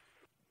Wilkins.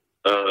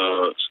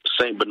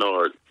 St.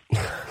 Bernard.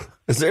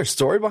 Is there a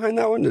story behind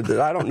that one that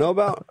I don't know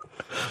about?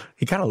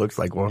 He kind of looks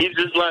like one. He's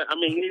just like,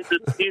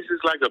 he's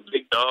just like a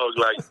big dog.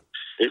 Like,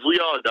 if we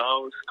all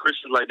dogs,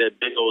 Christian's like that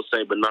big old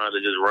St. Bernard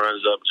that just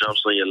runs up,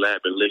 jumps on your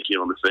lap, and lick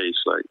you on the face.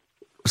 Like,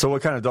 so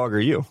what kind of dog are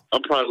you?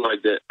 I'm probably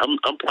like that. I'm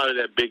probably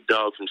that big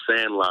dog from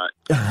Sandlot.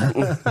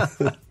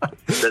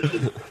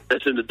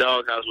 that's in the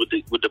doghouse with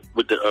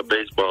the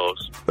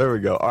baseballs. There we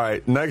go. All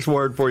right, next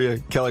word for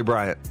you, Kelly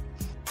Bryant.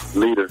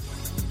 Leader.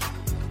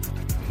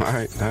 All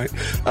right.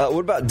 What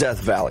about Death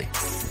Valley?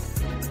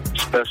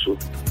 Special.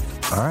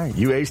 All right,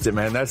 you aced it,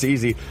 man. That's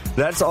easy.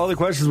 That's all the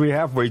questions we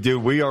have for you,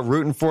 dude. We are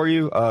rooting for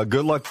you.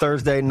 Good luck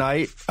Thursday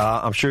night.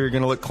 I'm sure you're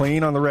going to look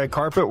clean on the red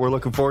carpet. We're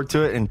looking forward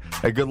to it, and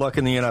good luck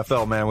in the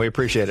NFL, man. We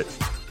appreciate it.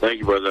 Thank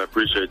you, brother. I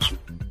appreciate you.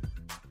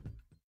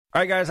 All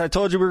right, guys, I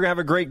told you we were going to have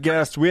a great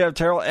guest. We have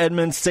Terrell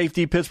Edmunds,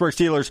 safety, Pittsburgh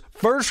Steelers,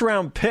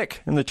 first-round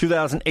pick in the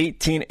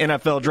 2018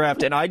 NFL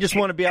Draft. And I just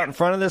want to be out in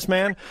front of this,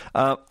 man.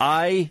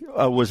 I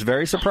was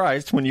very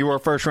surprised when you were a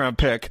first-round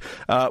pick.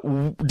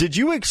 Did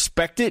you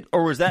expect it,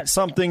 or was that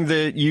something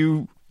that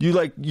you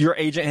like your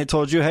agent had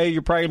told you, hey,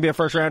 you're probably going to be a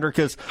first-rounder?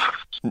 Because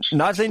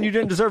not saying you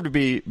didn't deserve to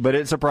be, but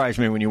it surprised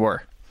me when you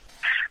were.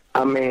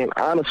 I mean,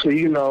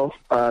 honestly,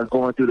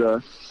 going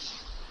through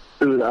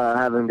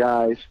having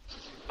guys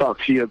talk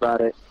to you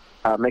about it,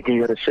 making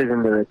your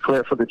decision to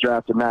clear for the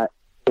draft or not,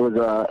 it was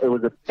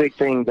a big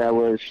thing that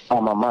was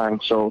on my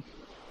mind. So,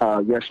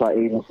 yes, my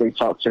agents, they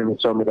talked to me,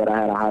 told me that I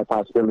had a high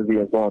possibility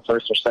of going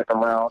first or second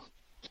round.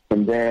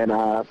 And then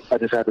I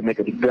just had to make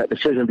a gut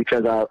decision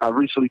because I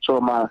recently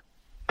told my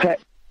pet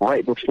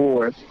right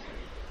before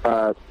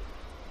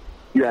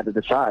you had to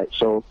decide.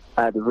 So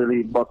I had to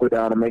really buckle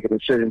down and make a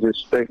decision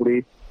just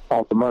strictly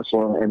off the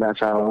muscle, and that's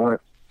how it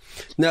went.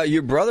 Now,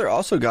 your brother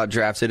also got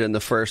drafted in the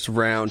first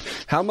round.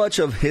 How much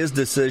of his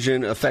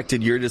decision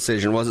affected your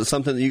decision? Was it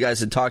something that you guys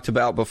had talked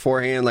about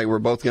beforehand, like we're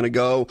both going to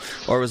go,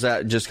 or was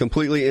that just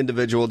completely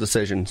individual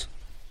decisions?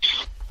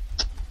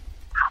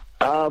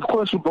 Of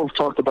course, we both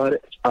talked about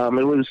it.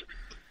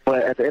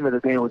 But at the end of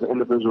the day, it was an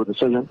individual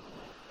decision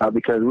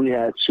because we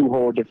had two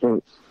whole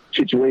different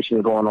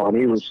situations going on.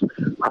 He was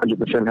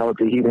 100%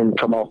 healthy. He didn't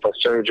come off of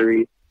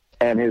surgery,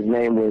 and his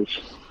name was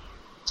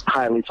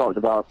highly talked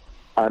about.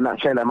 I'm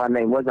not saying that my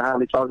name wasn't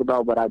highly talked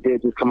about, but I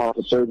did just come off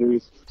of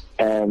surgery,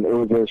 and it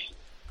was just,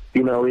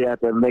 we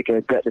had to make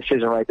a gut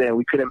decision right there, and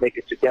we couldn't make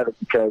it together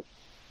because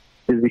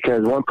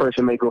one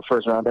person may go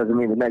first round doesn't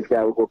mean the next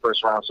guy will go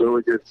first round. So it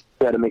was just,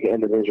 we had to make it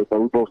individual,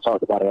 but we both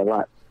talked about it a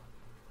lot.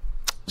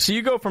 So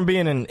you go from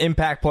being an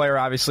impact player,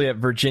 obviously, at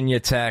Virginia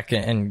Tech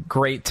and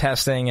great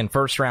testing and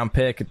first-round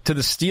pick to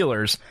the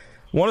Steelers,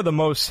 one of the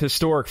most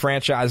historic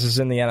franchises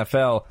in the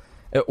NFL.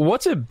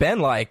 What's it been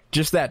like,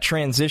 just that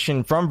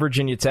transition from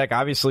Virginia Tech,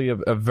 obviously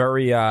a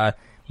very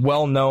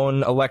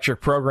well-known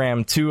electric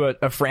program, to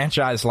a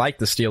franchise like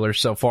the Steelers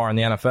so far in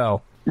the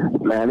NFL?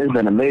 Man, it's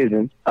been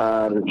amazing.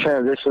 The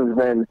transition's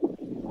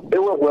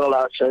it went well,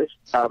 I'd say.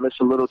 It's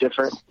a little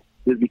different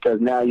just because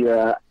now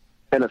you're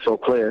an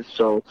NFL player,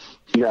 so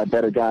you got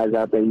better guys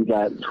out there, you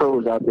got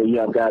pros out there, you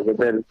have guys that have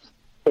been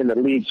in the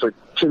league for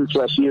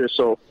 10-plus years,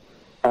 so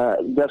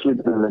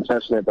definitely been an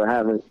investment, but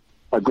having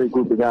a great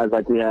group of guys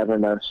like we have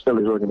in the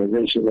Steelers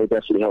organization, they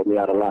definitely helped me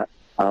out a lot.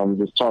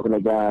 Just talking to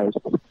guys,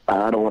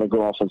 I don't want to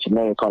go off on some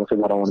name calling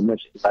because I don't want to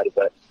miss anybody,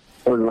 but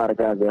there was a lot of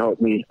guys that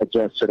helped me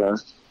adjust to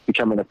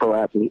becoming a pro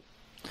athlete.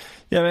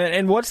 Yeah, man.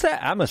 And what's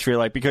that atmosphere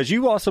like? Because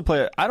you also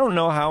play, I don't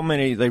know how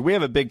many, we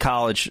have a big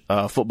college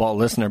football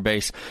listener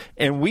base,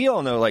 and we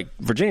all know,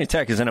 Virginia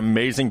Tech is an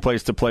amazing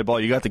place to play ball.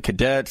 You got the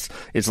cadets.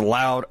 It's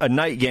loud. A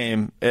night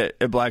game at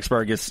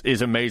Blacksburg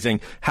is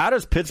amazing. How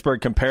does Pittsburgh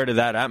compare to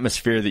that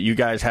atmosphere that you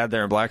guys had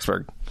there in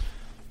Blacksburg?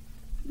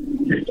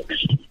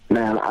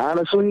 Man,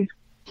 honestly,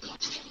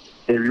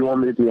 if you want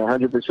me to be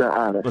 100%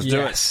 honest, let's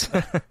do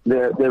it.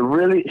 they're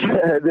really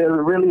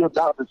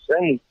about the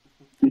same.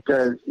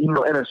 Because,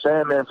 Enter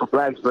Sandman for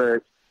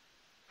Blacksburg,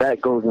 that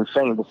goes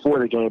insane before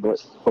the game.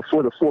 But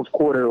before the fourth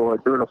quarter or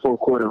during the fourth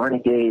quarter,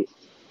 Renegade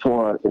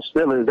for the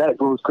Steelers, that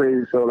goes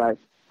crazy. So,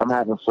 I'm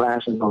having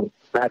flashes on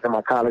back in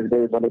my college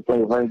days when they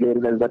played Renegade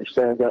and everybody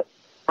stands up.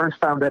 First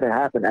time that it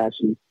happened,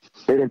 actually,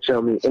 they didn't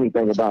tell me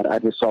anything about it. I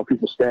just saw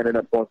people standing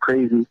up going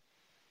crazy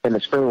in the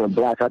screen with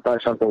black. I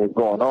thought something was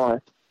going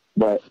on.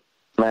 But,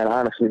 man,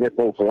 honestly, they're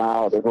both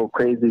loud. They go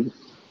crazy.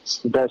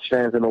 The best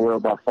fans in the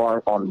world by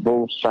far on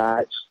both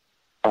sides.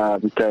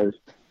 Because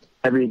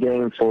every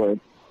game for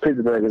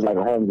Pittsburgh is like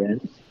a home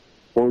game.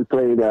 When we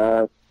played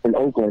in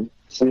Oakland.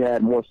 We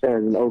had more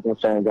fans than Oakland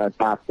fans that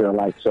I feel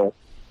like, so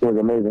it was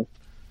amazing.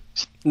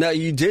 Now,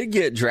 you did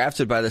get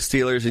drafted by the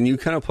Steelers, and you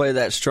kind of play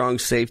that strong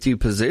safety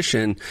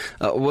position.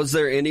 Was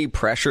there any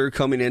pressure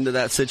coming into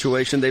that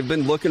situation? They've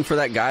been looking for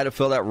that guy to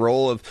fill that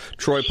role of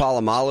Troy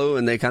Polamalu,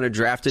 and they kind of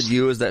drafted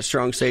you as that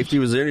strong safety.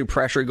 Was there any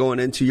pressure going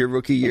into your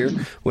rookie year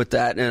with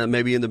that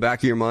maybe in the back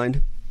of your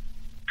mind?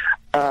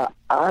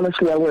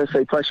 Honestly, I wouldn't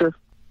say pressure.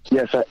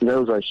 Yes,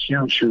 those are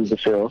huge shoes to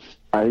fill.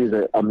 He's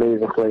an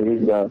amazing player.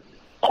 He's a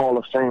Hall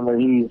of Famer.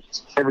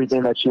 He's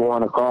everything that you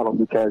want to call him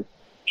because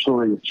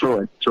Troy is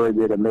Troy. Troy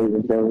did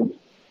amazing things,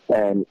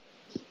 and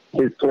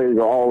his plays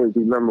will always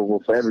be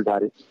memorable for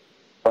everybody.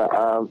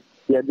 But,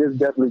 this is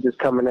definitely just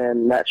coming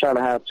in, not trying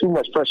to have too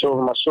much pressure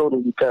over my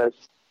shoulders because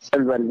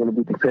everybody's going to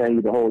be comparing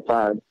you the whole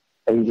time.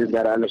 And you just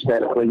got to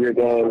understand to play your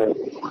game and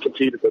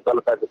continue to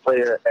develop as a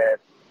player and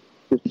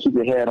just keep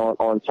your head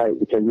on tight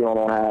because you don't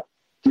want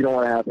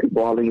to have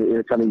people all in your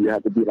ear telling you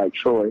have to be like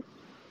Troy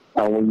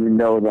when you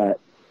know that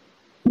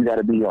you got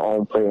to be your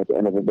own player at the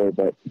end of the day.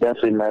 But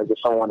definitely, man,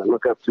 just someone to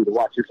look up to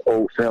watch his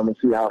old film and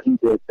see how he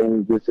did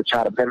things just to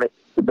try to mimic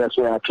the best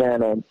way I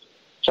can and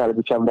try to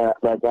become that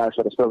guy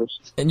for the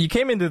Steelers. And you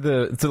came into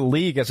the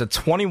league as a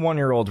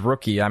 21-year-old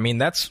rookie. I mean,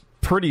 that's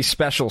pretty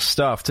special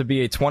stuff to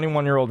be a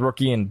 21-year-old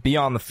rookie and be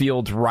on the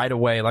field right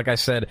away. Like I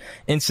said,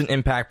 instant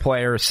impact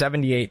player,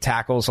 78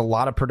 tackles, a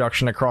lot of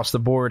production across the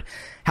board.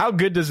 How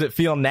good does it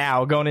feel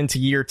now going into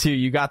year 2?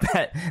 You got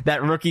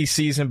that rookie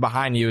season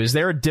behind you. Is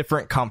there a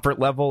different comfort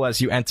level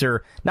as you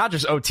enter not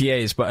just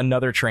OTAs, but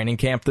another training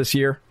camp this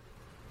year?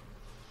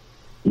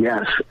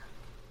 Yes.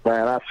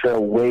 Man, I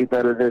feel way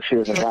better this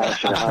year than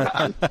last year.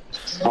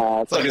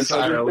 It's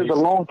a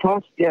long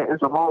process. Yeah,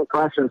 it's a long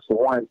process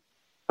for one.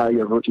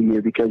 Your rookie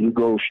year because you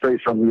go straight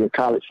from your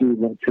college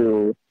season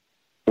to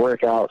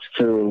workouts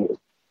to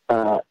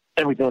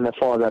everything that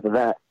falls after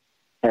that,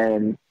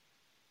 and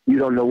you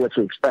don't know what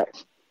to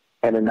expect.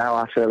 And then now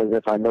I feel as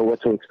if I know what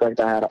to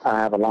expect. I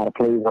have a lot of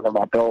plays under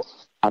my belt.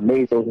 I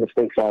made those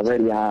mistakes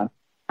already. I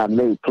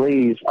made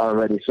plays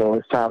already, so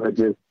it's time to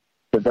just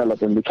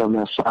develop and become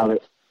that solid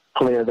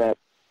player that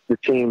the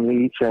team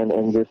needs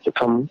and just to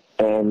come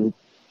and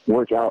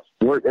work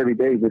every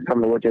day, just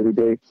come to work every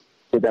day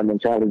with that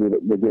mentality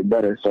to get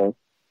better. So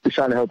just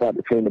trying to help out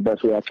the team the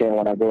best way I can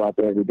when I go out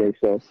there every day.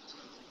 So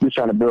just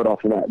trying to build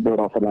off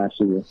of last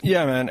season.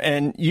 Yeah, man.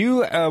 And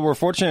you were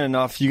fortunate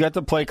enough, you got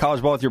to play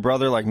college ball with your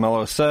brother, like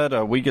Melo said.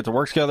 We get to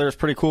work together. It's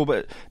pretty cool.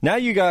 But now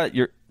you got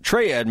your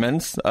Trey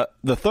Edmunds,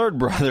 the third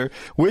brother,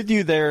 with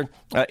you there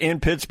in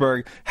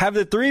Pittsburgh. Have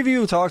the three of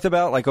you talked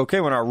about, like, okay,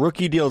 when our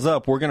rookie deal's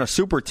up, we're going to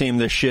super team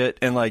this shit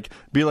and, like,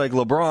 be like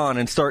LeBron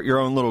and start your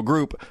own little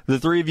group? The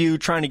three of you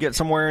trying to get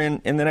somewhere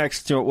in the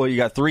next, you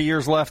got 3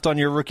 years left on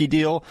your rookie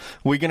deal.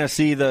 We going to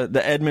see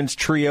the Edmunds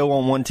trio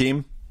on one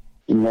team?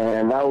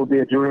 Man, that would be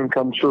a dream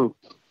come true.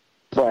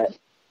 But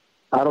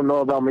I don't know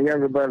about my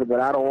younger brother, but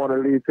I don't want to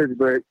leave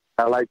Pittsburgh.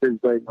 I like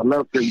Pittsburgh. I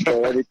love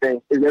Pittsburgh.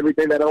 Everything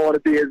that I want to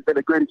be has been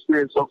a great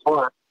experience so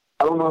far.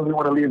 I don't know if you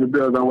want to leave the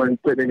Bills. I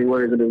wouldn't put any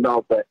words in his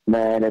mouth, but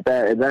man, if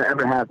that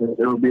ever happens,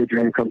 it will be a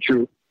dream come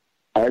true.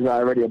 It's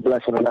already a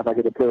blessing enough I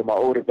get to play with my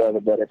older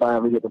brother, but if I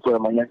ever get to play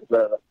with my younger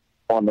brother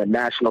on the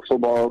national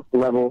football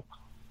level,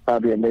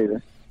 that'd be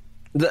amazing.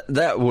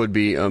 That would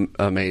be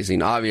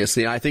amazing,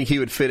 obviously. I think he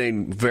would fit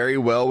in very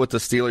well with the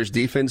Steelers'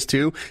 defense,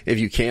 too, if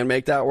you can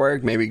make that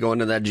work. Maybe go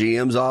into that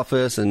GM's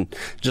office and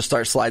just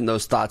start sliding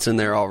those thoughts in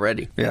there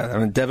already. Yeah, I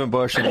mean, Devin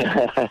Bush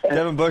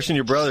and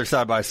your brother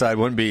side by side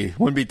wouldn't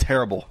be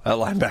terrible at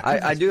linebacker.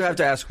 I do have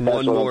to ask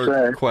one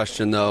more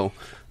question, though.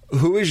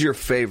 Who is your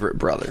favorite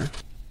brother?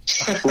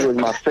 Who is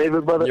my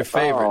favorite brother? Your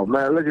favorite. Oh,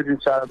 man, look at you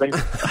trying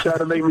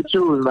to make me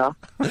choose now.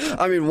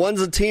 I mean,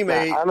 one's a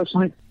teammate.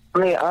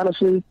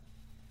 Honestly,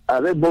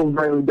 they both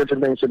bring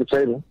different things to the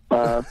table.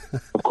 Of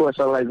course,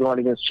 I like going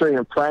against Trey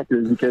in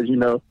practice because,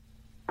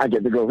 I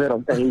get to go hit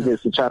him, and he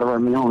gets to try to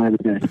run me on every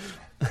day.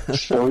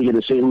 So we get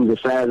to see who's the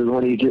fastest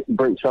when he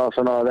breaks off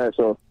and all that.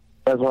 So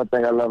that's one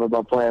thing I love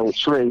about playing with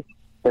Trey.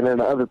 And then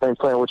the other thing,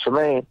 playing with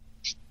Tremaine,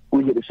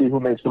 we get to see who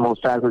makes the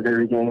most tackles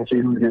every game, see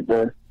who gets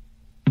to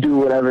do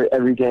whatever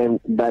every game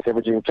back at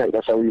Virginia Tech.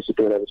 That's how we used to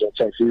do it at Virginia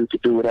Tech. So you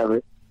could do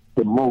whatever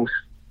the most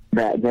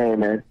that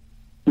game, and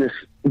just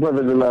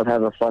brothers in love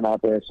having fun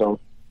out there. So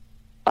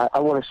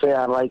I want to say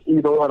I like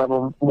either one of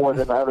them more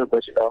than the other,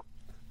 but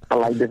I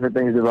like different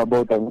things about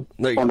both of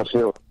them on the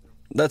field.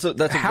 That's a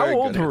very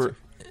good answer.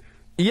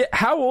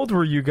 How old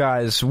were you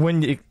guys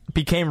when it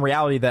became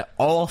reality that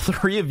all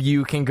three of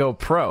you can go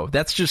pro?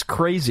 That's just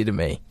crazy to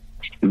me.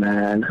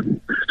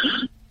 Man,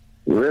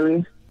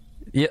 really?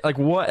 Yeah, like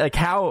what? Like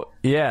how?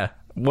 Yeah,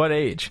 what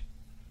age?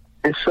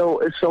 It's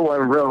so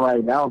unreal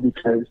right now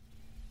because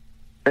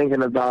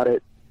thinking about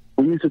it,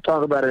 we used to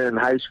talk about it in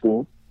high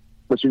school.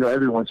 But,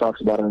 everyone talks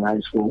about it in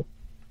high school.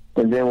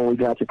 And then when we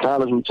got to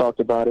college, we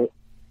talked about it.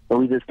 And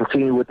we just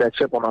continued with that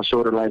chip on our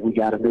shoulder like we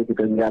got to make it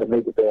there, we got to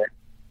make it there.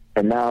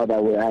 And now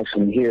that we're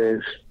actually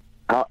here,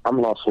 I'm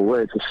lost for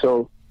words. It's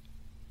so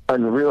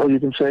unreal,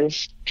 you can say.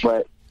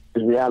 But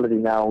it's reality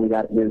now. We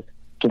got to just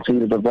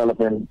continue to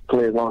develop and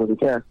play as long as we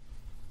can.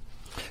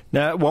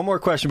 Now, one more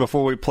question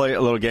before we play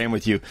a little game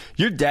with you.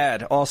 Your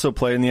dad also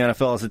played in the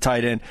NFL as a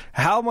tight end.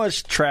 How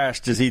much trash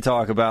does he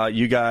talk about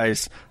you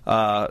guys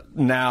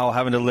now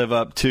having to live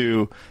up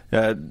to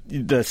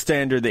the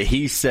standard that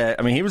he set?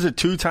 I mean, he was a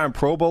 2-time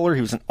Pro Bowler.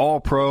 He was an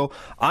All-Pro.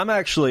 I'm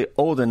actually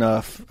old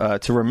enough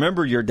to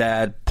remember your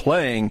dad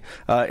playing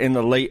in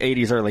the late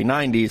 80s, early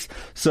 90s.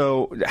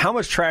 So how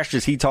much trash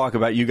does he talk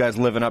about you guys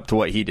living up to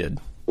what he did?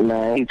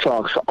 Man, he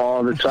talks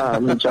all the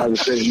time. He tries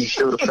to say he's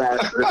still the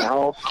fastest in the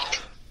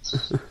house.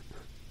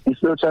 He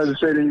still tries to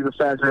say that he's the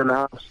fastest in the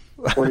house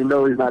when he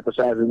knows he's not the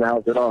fastest in the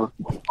house at all.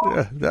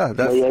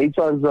 Yeah, he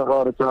talks up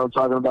all the time,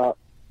 talking about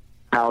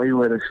how he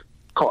would have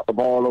caught the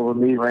ball over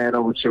me, ran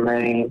over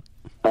Tremaine,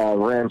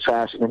 ran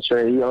faster than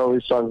Trey. He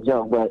always talks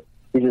junk, but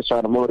he's just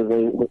trying to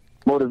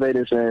motivate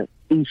us and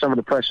ease some of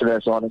the pressure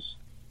that's on us.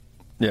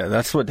 Yeah,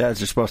 that's what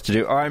dads are supposed to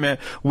do. All right, man.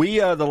 We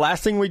the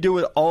last thing we do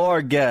with all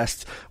our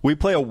guests, we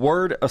play a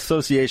word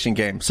association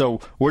game.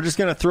 So we're just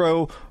going to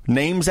throw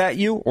names at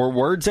you or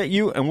words at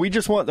you, and we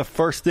just want the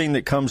first thing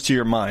that comes to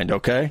your mind,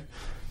 okay?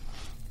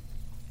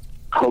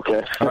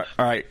 Okay. All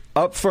right.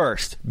 Up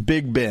first,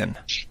 Big Ben.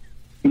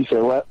 You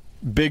said what?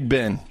 Big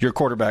Ben, your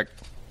quarterback.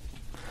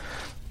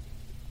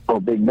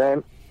 Oh, Big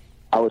Ben?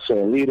 I would say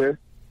a leader.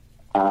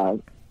 He's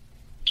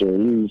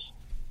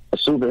a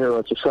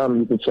superhero to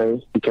some, you could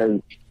say, because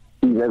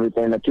he's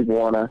everything that people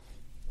want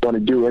to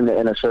do in the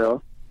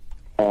NFL.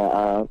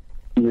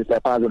 He's just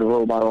that positive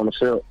role model on the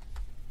field.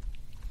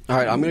 All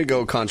right, I'm going to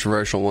go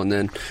controversial one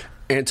then.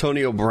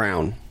 Antonio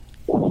Brown.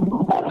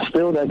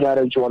 Still that guy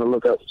that you want to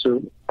look up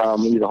to.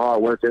 He's a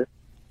hard worker.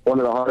 One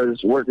of the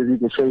hardest workers you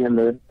can see in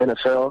the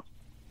NFL.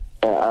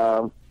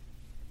 Yeah,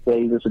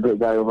 he's just a good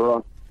guy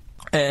overall.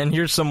 And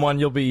here's someone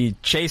you'll be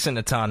chasing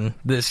a ton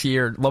this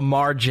year,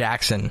 Lamar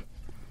Jackson.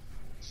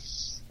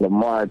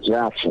 Lamar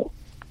Jackson.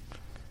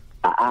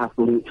 An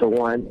athlete for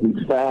one.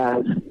 He's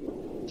fast.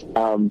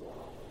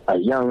 A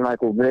young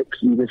Michael Vick,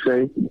 you could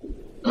say.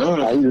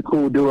 He's a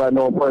cool dude. I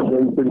know him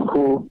personally. He's pretty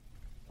cool.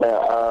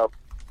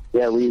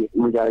 Yeah, we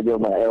got to give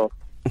him an L.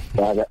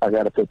 So I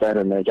got to put that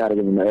in there. Got to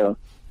give him an L.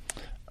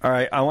 All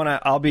right,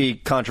 I'll be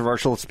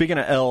controversial. Speaking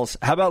of L's,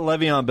 how about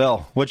Le'Veon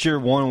Bell? What's your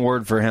one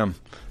word for him?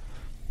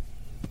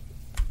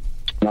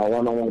 No,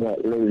 one-on-one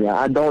with Le'Veon.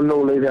 I don't know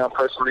Le'Veon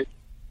personally,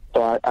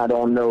 so I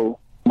don't know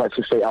much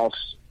to say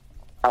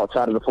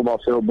outside of the football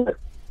field. But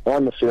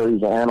on the field,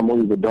 he's an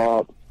animal. He's a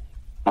dog.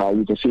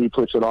 You can see he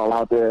puts it all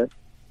out there.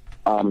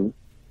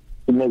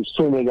 He makes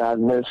too many guys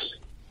miss.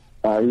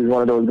 He's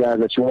one of those guys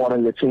that you want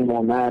on your team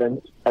on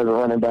Madden as a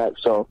running back.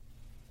 So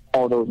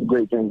all those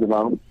great things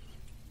about him.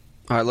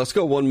 All right, let's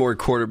go one more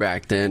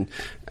quarterback then.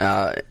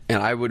 And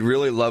I would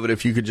really love it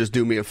if you could just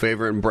do me a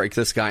favor and break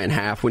this guy in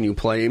half when you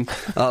play him.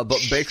 But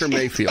Baker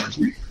Mayfield.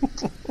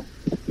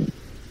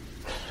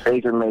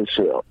 Baker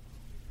Mayfield.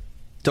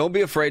 Don't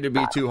be afraid to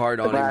be too hard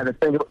on him. If I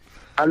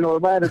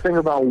had to think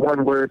about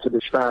one word to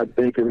describe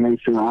Baker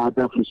Mayfield, I'd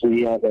definitely say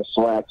he had that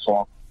swag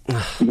song.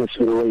 Just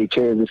for the way he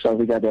carries himself,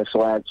 he got that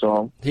swag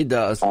song. He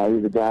does.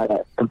 He's a guy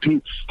that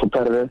competes,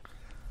 competitive.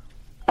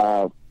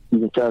 You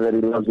can tell that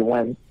he loves to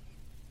win.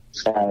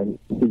 And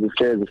he just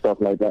cares and stuff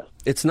like that.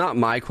 It's not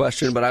my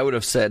question, but I would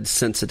have said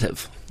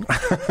sensitive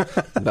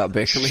about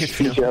Baker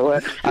Mayfield. You know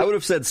what? I would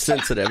have said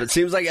sensitive. It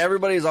seems like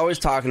everybody's always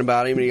talking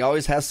about him, and he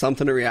always has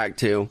something to react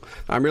to.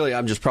 I'm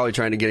just probably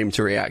trying to get him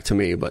to react to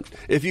me. But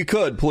if you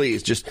could,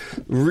 please, just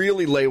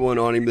really lay one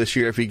on him this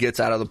year if he gets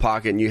out of the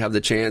pocket and you have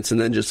the chance,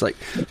 and then just like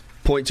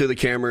point to the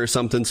camera or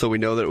something so we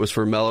know that it was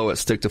for Mello at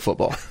Stick to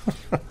Football.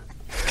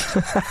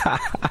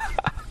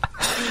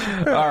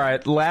 All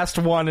right, last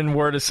one in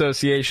word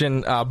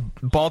association,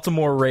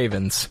 Baltimore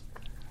Ravens.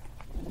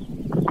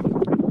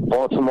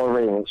 Baltimore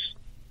Ravens.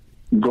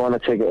 Going to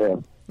take an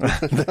L.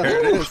 There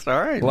it is. All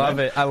right. Love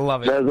it. I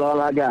love it. That's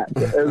all I got.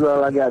 They're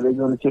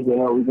going to take an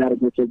L. We got to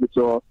go take it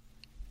to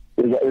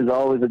them. It's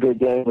always a good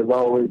game. It's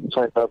always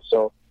turned up.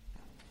 So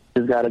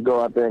just got to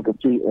go out there and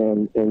compete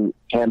and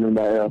hand them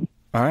that L.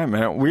 All right,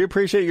 man. We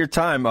appreciate your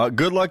time.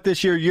 Good luck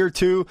this year, year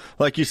two.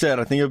 Like you said,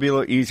 I think it'll be a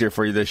little easier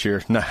for you this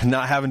year,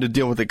 not having to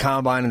deal with the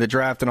combine and the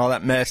draft and all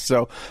that mess.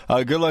 So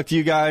good luck to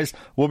you guys.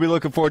 We'll be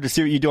looking forward to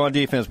see what you do on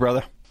defense,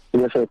 brother.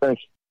 Yes, sir.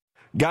 Thanks.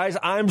 Guys,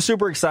 I'm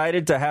super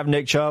excited to have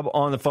Nick Chubb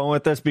on the phone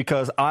with us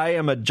because I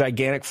am a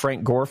gigantic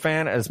Frank Gore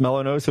fan. As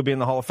Mello knows, he'll be in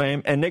the Hall of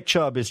Fame. And Nick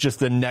Chubb is just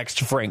the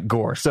next Frank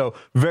Gore. So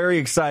very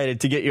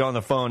excited to get you on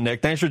the phone,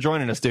 Nick. Thanks for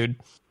joining us, dude.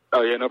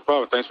 Oh, yeah, no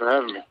problem. Thanks for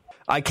having me.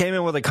 I came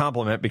in with a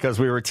compliment because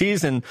we were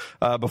teasing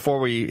before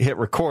we hit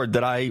record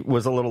that I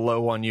was a little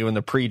low on you in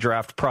the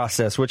pre-draft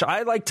process, which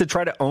I like to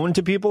try to own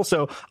to people.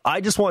 So I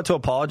just want to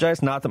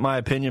apologize. Not that my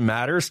opinion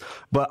matters,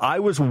 but I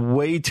was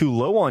way too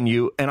low on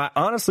you. And I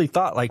honestly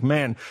thought, like,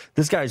 man,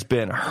 this guy's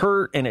been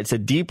hurt and it's a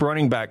deep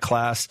running back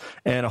class.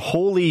 And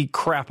holy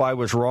crap, I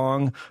was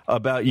wrong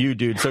about you,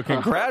 dude. So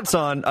congrats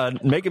on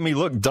making me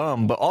look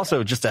dumb, but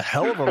also just a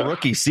hell of a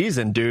rookie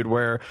season, dude,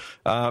 where,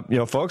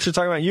 folks are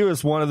talking about you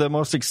as one of the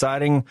most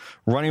exciting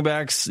running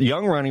backs,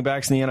 young running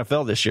backs in the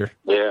NFL this year.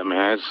 Yeah,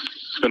 man,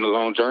 it's been a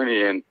long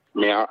journey, and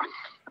I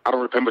don't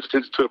really pay much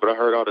attention to it, but I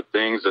heard all the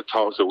things, the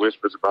talks, the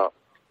whispers about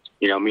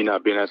me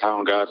not being as high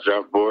on God's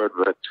draft board,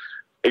 but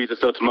he's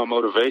just up to my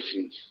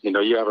motivation.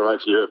 You have a right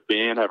to your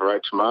opinion, have a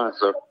right to mine.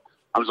 So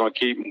I'm just going to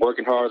keep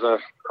working hard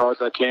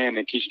as I can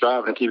and keep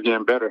striving and keep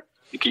getting better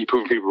and keep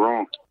proving people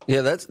wrong.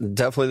 Yeah, that's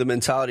definitely the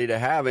mentality to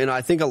have. And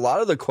I think a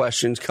lot of the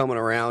questions coming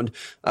around,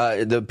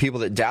 the people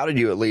that doubted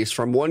you, at least,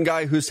 from one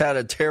guy who's had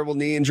a terrible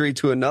knee injury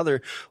to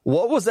another,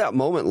 what was that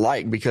moment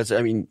like? Because,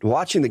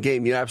 watching the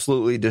game, you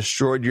absolutely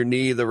destroyed your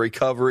knee, the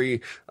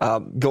recovery,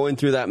 going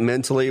through that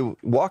mentally.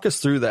 Walk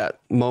us through that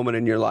moment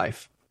in your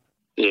life.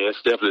 Yeah,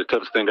 it's definitely the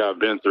toughest thing I've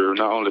been through,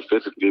 not only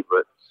physically,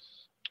 but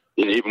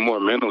even more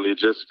mentally,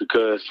 just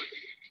because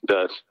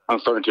the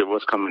uncertainty of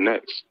what's coming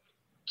next.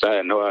 So I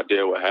had no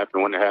idea what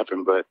happened when it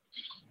happened, but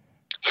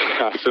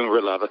I soon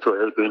realized I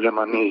tore everything in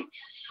my knee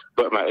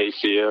but my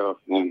ACL.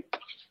 And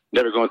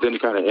never going through any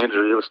kind of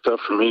injury. It was tough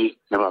for me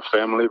and my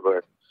family,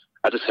 but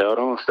I just held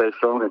on, stayed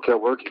strong, and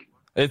kept working.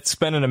 It's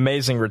been an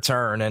amazing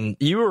return, and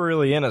you were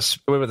really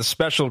with a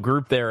special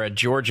group there at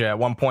Georgia at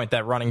one point,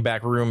 that running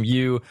back room.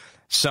 You,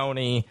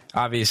 Sony,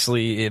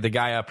 obviously the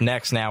guy up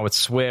next now with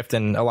Swift,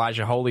 and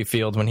Elijah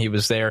Holyfield when he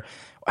was there.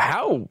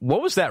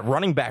 What was that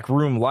running back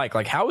room like?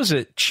 Like, how is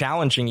it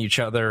challenging each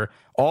other,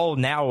 all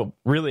now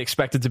really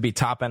expected to be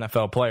top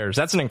NFL players?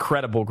 That's an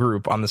incredible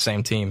group on the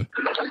same team.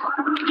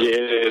 Yeah,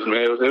 it is,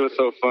 man. It was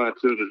so fun,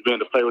 too, just being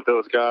to play with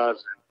those guys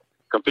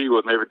and compete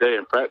with them every day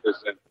in practice.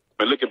 And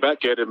but looking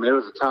back at it, man, it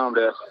was a time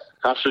that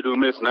I sure do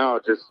miss now,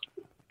 just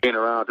being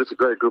around. Just a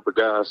great group of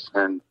guys.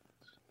 And,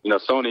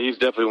 Sony, he's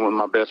definitely one of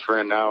my best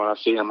friends now, and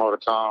I see him all the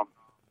time.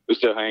 We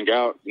still hang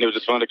out. And it was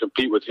just fun to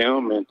compete with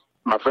him. And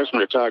my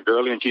freshman year, Ty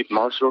Gurley and Keith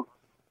Marshall.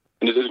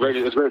 And it's great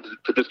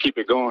to just keep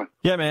it going.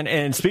 Yeah, man.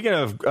 And speaking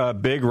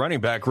of big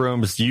running back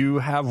rooms, you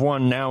have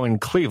one now in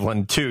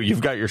Cleveland, too.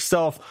 You've got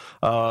yourself.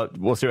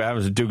 We'll see what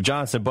happens with Duke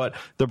Johnson. But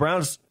the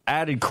Browns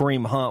added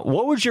Kareem Hunt.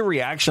 What was your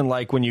reaction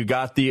like when you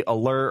got the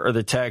alert or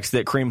the text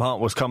that Kareem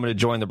Hunt was coming to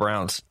join the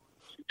Browns?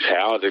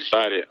 Yeah, I was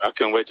excited. I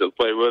couldn't wait to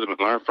play with him and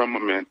learn from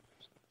him and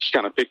just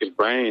kind of pick his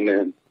brain.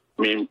 And,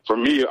 for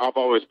me, I've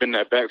always been in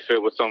that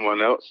backfield with someone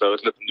else, so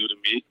it's nothing new to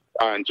me.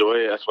 I enjoy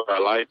it. That's what I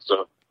like.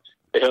 So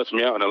it helps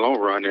me out in the long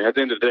run. And at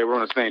the end of the day, we're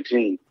on the same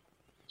team.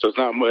 So it's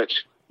not much,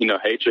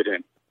 hatred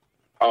and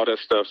all that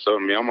stuff. So,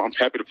 I'm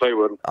happy to play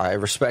with him. I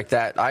respect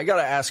that. I got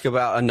to ask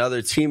about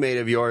another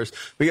teammate of yours,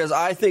 because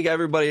I think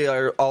everybody,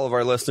 all of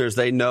our listeners,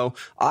 they know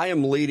I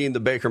am leading the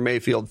Baker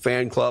Mayfield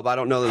fan club. I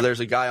don't know that there's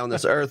a guy on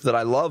this earth that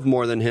I love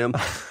more than him.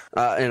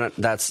 And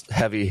that's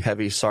heavy,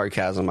 heavy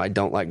sarcasm. I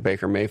don't like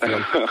Baker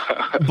Mayfield.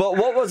 But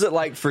what was it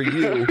like for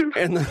you?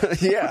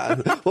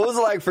 What was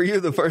it like for you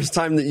the first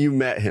time that you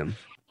met him?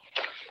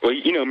 Well,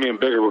 me and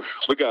Baker,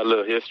 we got a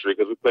little history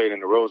because we played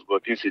in the Rose Bowl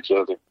against each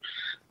other.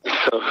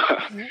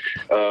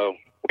 So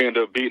we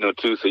ended up beating him,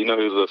 too. So, he was a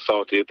little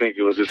salty. I think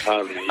it was just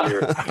hot in the year.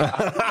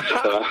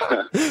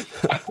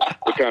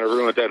 We kind of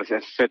ruined that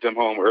and sent him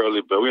home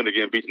early, but we ended up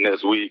getting beaten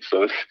next week.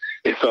 So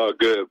it's all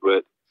good.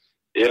 But,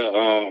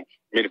 yeah,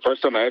 the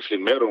first time I actually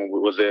met him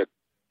was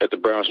at the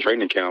Browns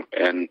training camp.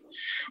 And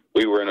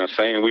we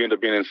ended up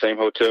being in the same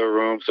hotel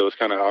room. So it's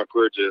kind of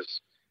awkward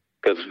just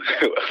because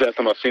last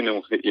time I seen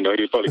him, he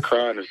was probably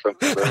crying or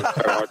something. So it's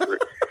kind of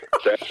awkward.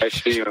 I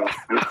see him.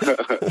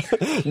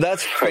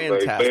 That's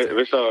fantastic.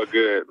 It's all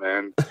good,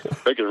 man.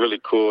 Baker's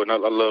really cool, and I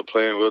love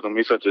playing with him.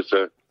 He's such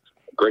a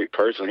great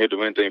person. He'll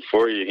do anything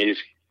for you.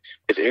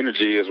 His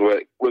energy is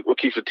what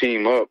keeps the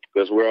team up,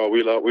 because we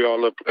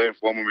all love playing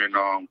for him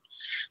and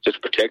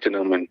just protecting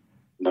him and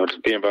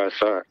just being by his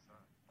side.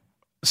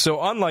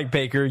 So unlike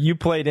Baker, you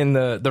played in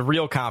the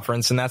real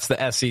conference, and that's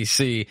the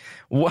SEC.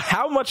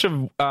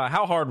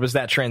 How hard was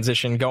that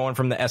transition going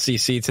from the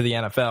SEC to the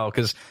NFL?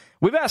 Because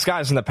we've asked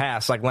guys in the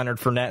past, like Leonard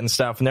Fournette and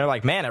stuff, and they're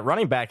like, man, at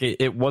running back,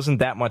 it wasn't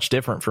that much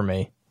different for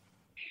me.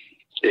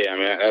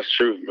 Yeah, that's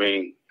true.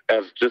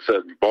 As just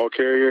a ball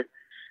carrier,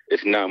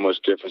 it's not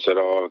much difference at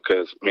all,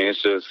 because,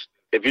 it's just,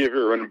 if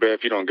you're a running back,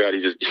 if you don't got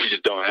it, you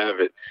just don't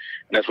have it.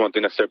 And that's one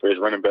thing that separates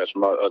running backs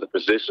from other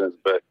positions.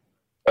 But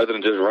other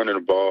than just running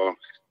the ball,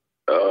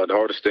 the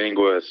hardest thing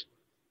was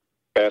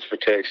pass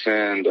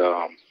protection,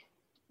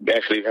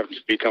 actually having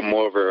to become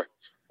more of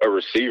a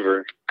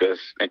receiver, because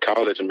in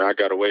college, I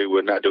got away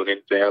with not doing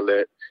anything.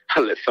 I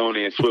let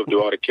Sony and Swift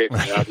do all the kicking.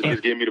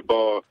 Just give me the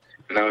ball,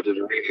 and I would just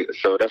read it.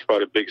 So that's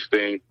probably the biggest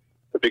thing,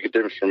 the biggest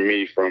difference for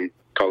me from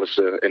college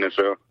to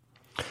NFL.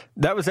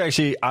 That was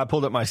actually, I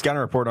pulled up my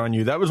scouting report on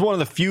you. That was one of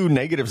the few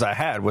negatives I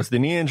had, was the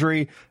knee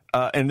injury,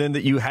 and then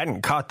that you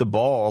hadn't caught the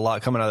ball a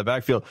lot coming out of the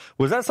backfield.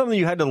 Was that something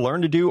you had to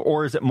learn to do,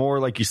 or is it more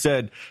like you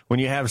said, when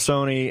you have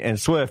Sony and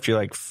Swift, you're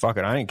like, fuck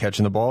it, I ain't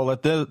catching the ball,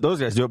 let those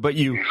guys do it. But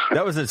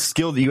that was a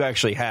skill that you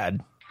actually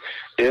had.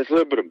 Yeah, it's a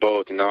little bit of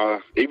both.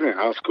 Even in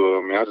high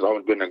school, I've just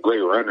always been a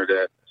great runner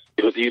that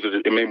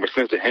it made more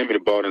sense to hand me the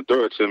ball than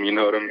throw it to him, you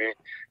know what I mean?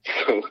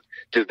 So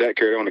just that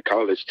carried on to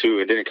college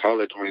too. And then in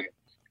college, when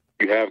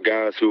you have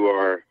guys who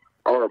are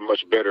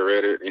much better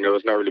at it,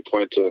 it's not really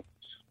point to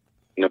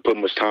put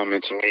much time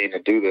into me to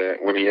do that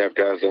when you have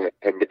guys that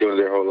have been doing it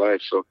their whole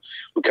life. So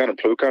we kind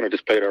of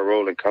just played our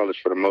role in college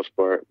for the most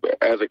part. But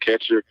as a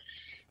catcher,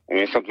 I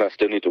mean, it's something I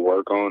still need to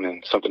work on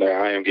and something that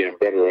I am getting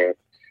better at.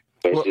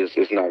 But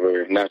it's not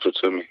very natural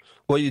to me.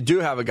 Well, you do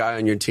have a guy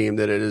on your team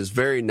that it is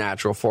very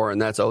natural for, and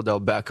that's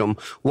Odell Beckham.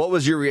 What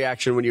was your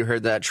reaction when you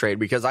heard that trade?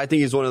 Because I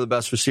think he's one of the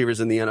best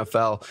receivers in the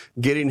NFL.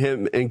 Getting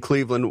him in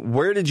Cleveland,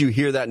 where did you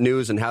hear that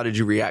news, and how did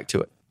you react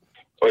to it?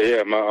 Well,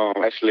 yeah,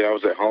 actually, I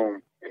was at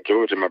home in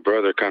Georgia. My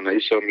brother he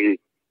showed me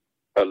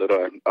a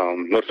little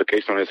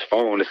notification on his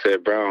phone that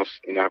said Browns.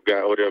 I've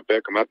got Odell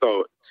Beckham. I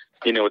thought,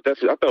 I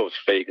thought it was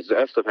fake. Cause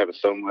that stuff happens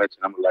so much,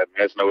 and I'm like, man,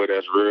 there's no way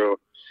that's real.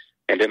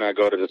 And then I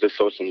go to the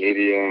social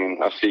media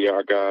and I see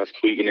our guys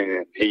tweeting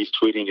and he's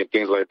tweeting and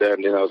things like that.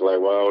 And then I was like,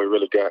 wow, we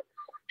really got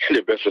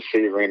the best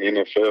receiver in the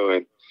NFL.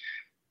 And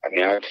I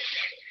mean,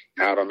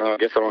 I don't know. I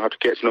guess I don't have to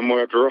catch no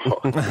more after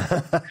all.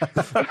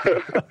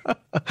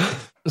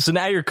 So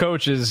now your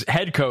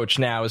head coach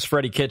now is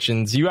Freddie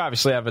Kitchens. You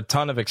obviously have a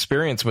ton of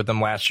experience with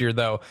him last year,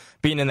 though,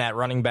 being in that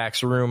running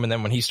backs room and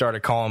then when he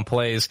started calling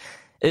plays.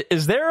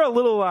 Is there a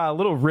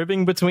little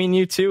ribbing between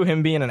you two,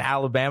 him being an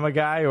Alabama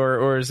guy,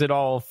 or is it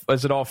all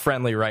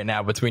friendly right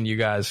now between you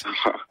guys?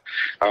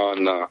 Oh,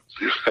 no.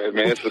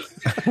 Man,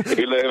 if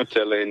you let him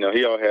tell it,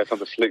 he always had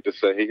something slick to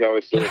say. He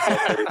always said, if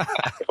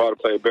I would have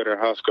played better in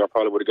high school, I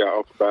probably would have got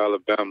offered by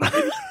Alabama.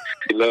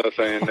 He loves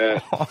saying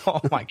that.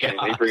 Oh, my God.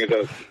 And he brings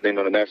up the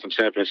national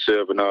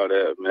championship and all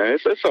that. Man,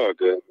 it's all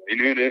good. And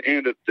at the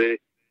end of the day,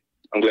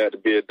 I'm glad to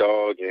be a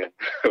dog, and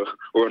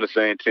we're on the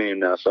same team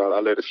now, so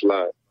I let it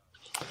slide.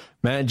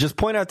 Man, just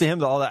point out to him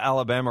that all the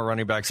Alabama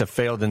running backs have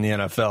failed in the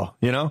NFL.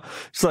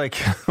 It's like,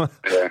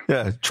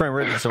 yeah, Trent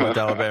Richardson went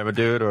to Alabama,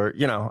 dude. Or,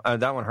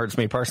 that one hurts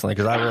me personally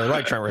because I really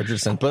like Trent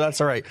Richardson, but that's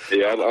all right.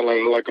 Yeah,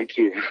 I like him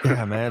too.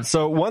 Yeah, man.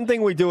 So one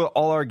thing we do with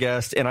all our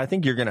guests, and I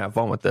think you're going to have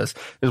fun with this,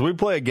 is we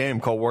play a game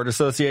called Word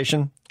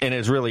Association, and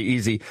it's really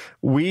easy.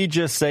 We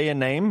just say a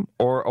name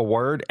or a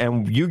word,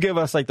 and you give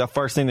us like the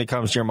first thing that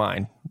comes to your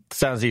mind.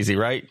 Sounds easy,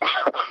 right?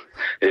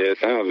 Yeah, it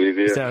sounds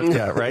easy.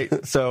 Yeah,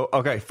 right? So,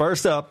 okay,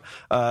 first up,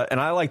 and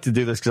I like to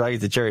do this because I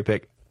get to cherry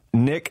pick,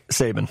 Nick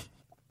Saban.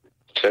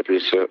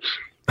 Championships.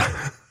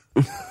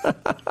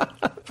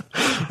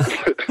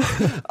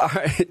 All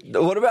right.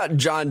 What about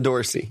John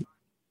Dorsey?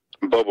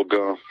 Bubble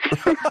gum.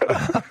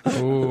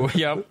 Ooh,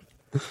 yep.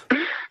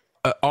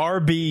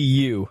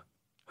 RBU.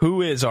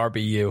 Who is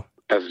RBU?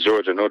 That's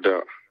Georgia, no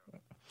doubt.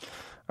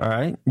 All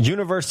right.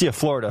 University of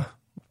Florida.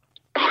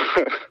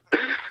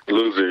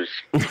 Losers.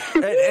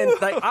 and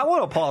I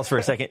want to pause for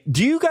a second.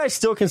 Do you guys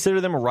still consider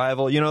them a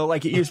rival?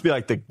 Like it used to be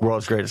like the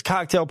world's greatest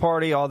cocktail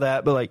party, all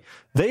that, but like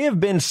they have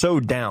been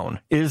so down.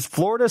 Is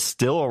Florida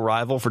still a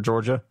rival for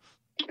Georgia?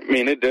 I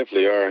mean, they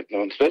definitely are,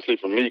 especially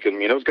for me because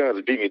those guys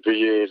beat me 3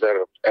 years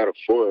out of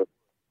 4.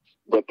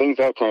 But things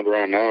have come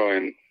around now,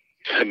 and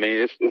I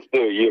mean it's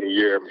still year to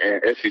year.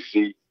 Man,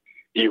 SEC,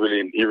 you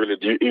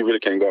really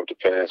can't go up to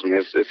pass. I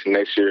mean, it's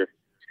next year,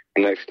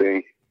 the next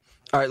thing.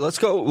 All right, let's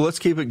go. Let's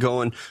keep it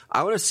going.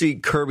 I want to see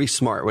Kirby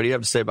Smart. What do you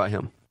have to say about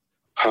him?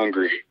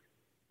 Hungry.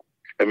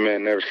 That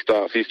man never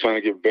stops. He's trying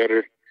to get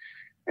better,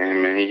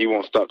 and man, he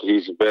won't stop till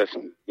he's the best.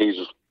 And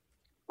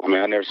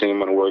I never seen him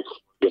want to work.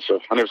 Yes, sir.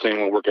 I never seen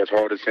him work as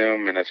hard as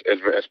him and as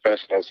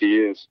passionate as he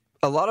is.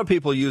 A lot of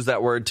people use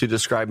that word to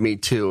describe me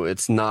too.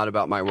 It's not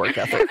about my work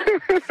ethic.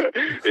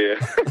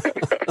 Yeah.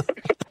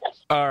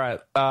 All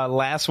right,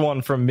 last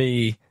one from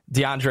me,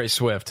 DeAndre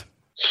Swift.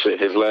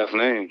 Shit, his last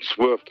name,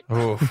 Swift.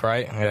 Oof,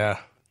 right? Yeah.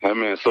 That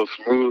man's so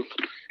smooth.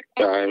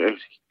 The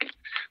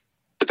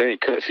dang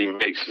cuts he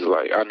makes is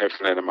like, I've never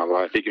seen that in my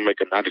life. He can make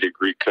a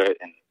 90-degree cut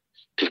and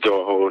just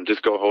go a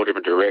whole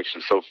different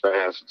direction so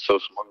fast and so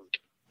smooth.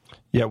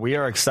 Yeah, we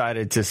are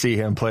excited to see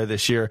him play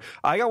this year.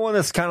 I got one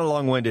that's kind of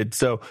long-winded.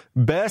 So,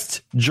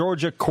 best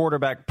Georgia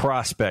quarterback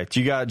prospect.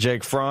 You got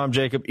Jake Fromm,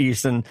 Jacob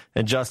Eason,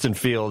 and Justin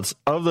Fields.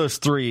 Of those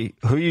three,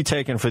 who are you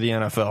taking for the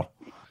NFL?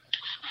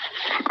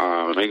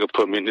 They gonna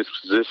put me in this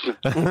position.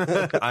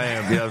 I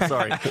am. Yeah, I'm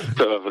sorry.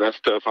 That's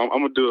tough. I'm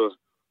gonna do a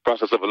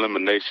process of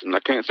elimination. I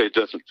can't say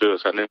Justin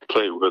Fields. I never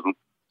played with him,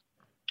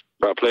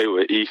 but I played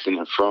with Easton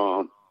and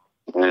Fromm.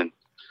 And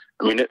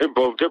I mean, they're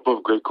both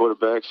great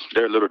quarterbacks.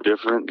 They're a little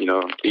different.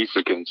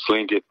 Easton can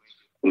sling it,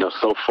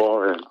 so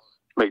far and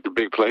make the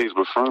big plays,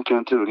 but Fromm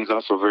can too. And he's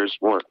also very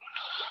smart.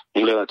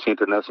 He led our team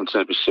to the national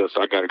championship,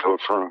 so I got to go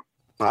with Fromm.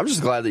 I'm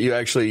just glad that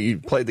you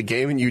played the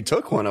game and you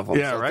took one of them.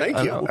 Yeah, so right.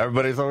 Thank you.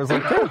 Everybody's always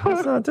like,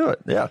 let's not do it.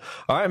 Yeah.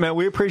 All right, man.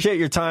 We appreciate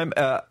your time.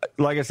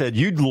 Like I said,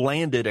 you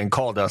landed and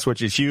called us,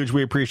 which is huge.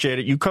 We appreciate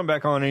it. You come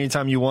back on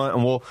anytime you want,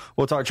 and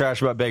we'll talk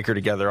trash about Baker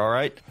together. All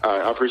right. All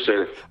right. I appreciate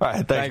it. All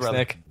right. Thanks brother.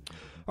 Nick.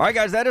 All right,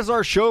 guys, that is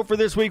our show for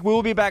this week. We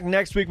will be back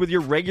next week with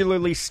your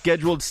regularly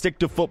scheduled Stick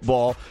to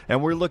Football,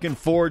 and we're looking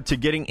forward to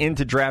getting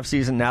into draft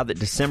season now that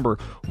December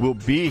will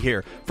be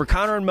here. For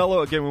Connor and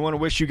Mello, again, we want to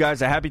wish you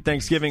guys a happy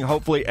Thanksgiving.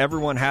 Hopefully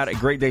everyone had a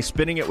great day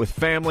spending it with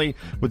family,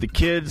 with the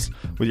kids,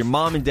 with your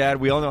mom and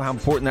dad. We all know how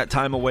important that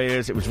time away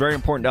is. It was very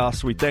important to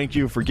us. We thank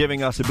you for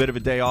giving us a bit of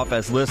a day off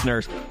as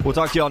listeners. We'll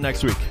talk to you all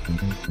next week.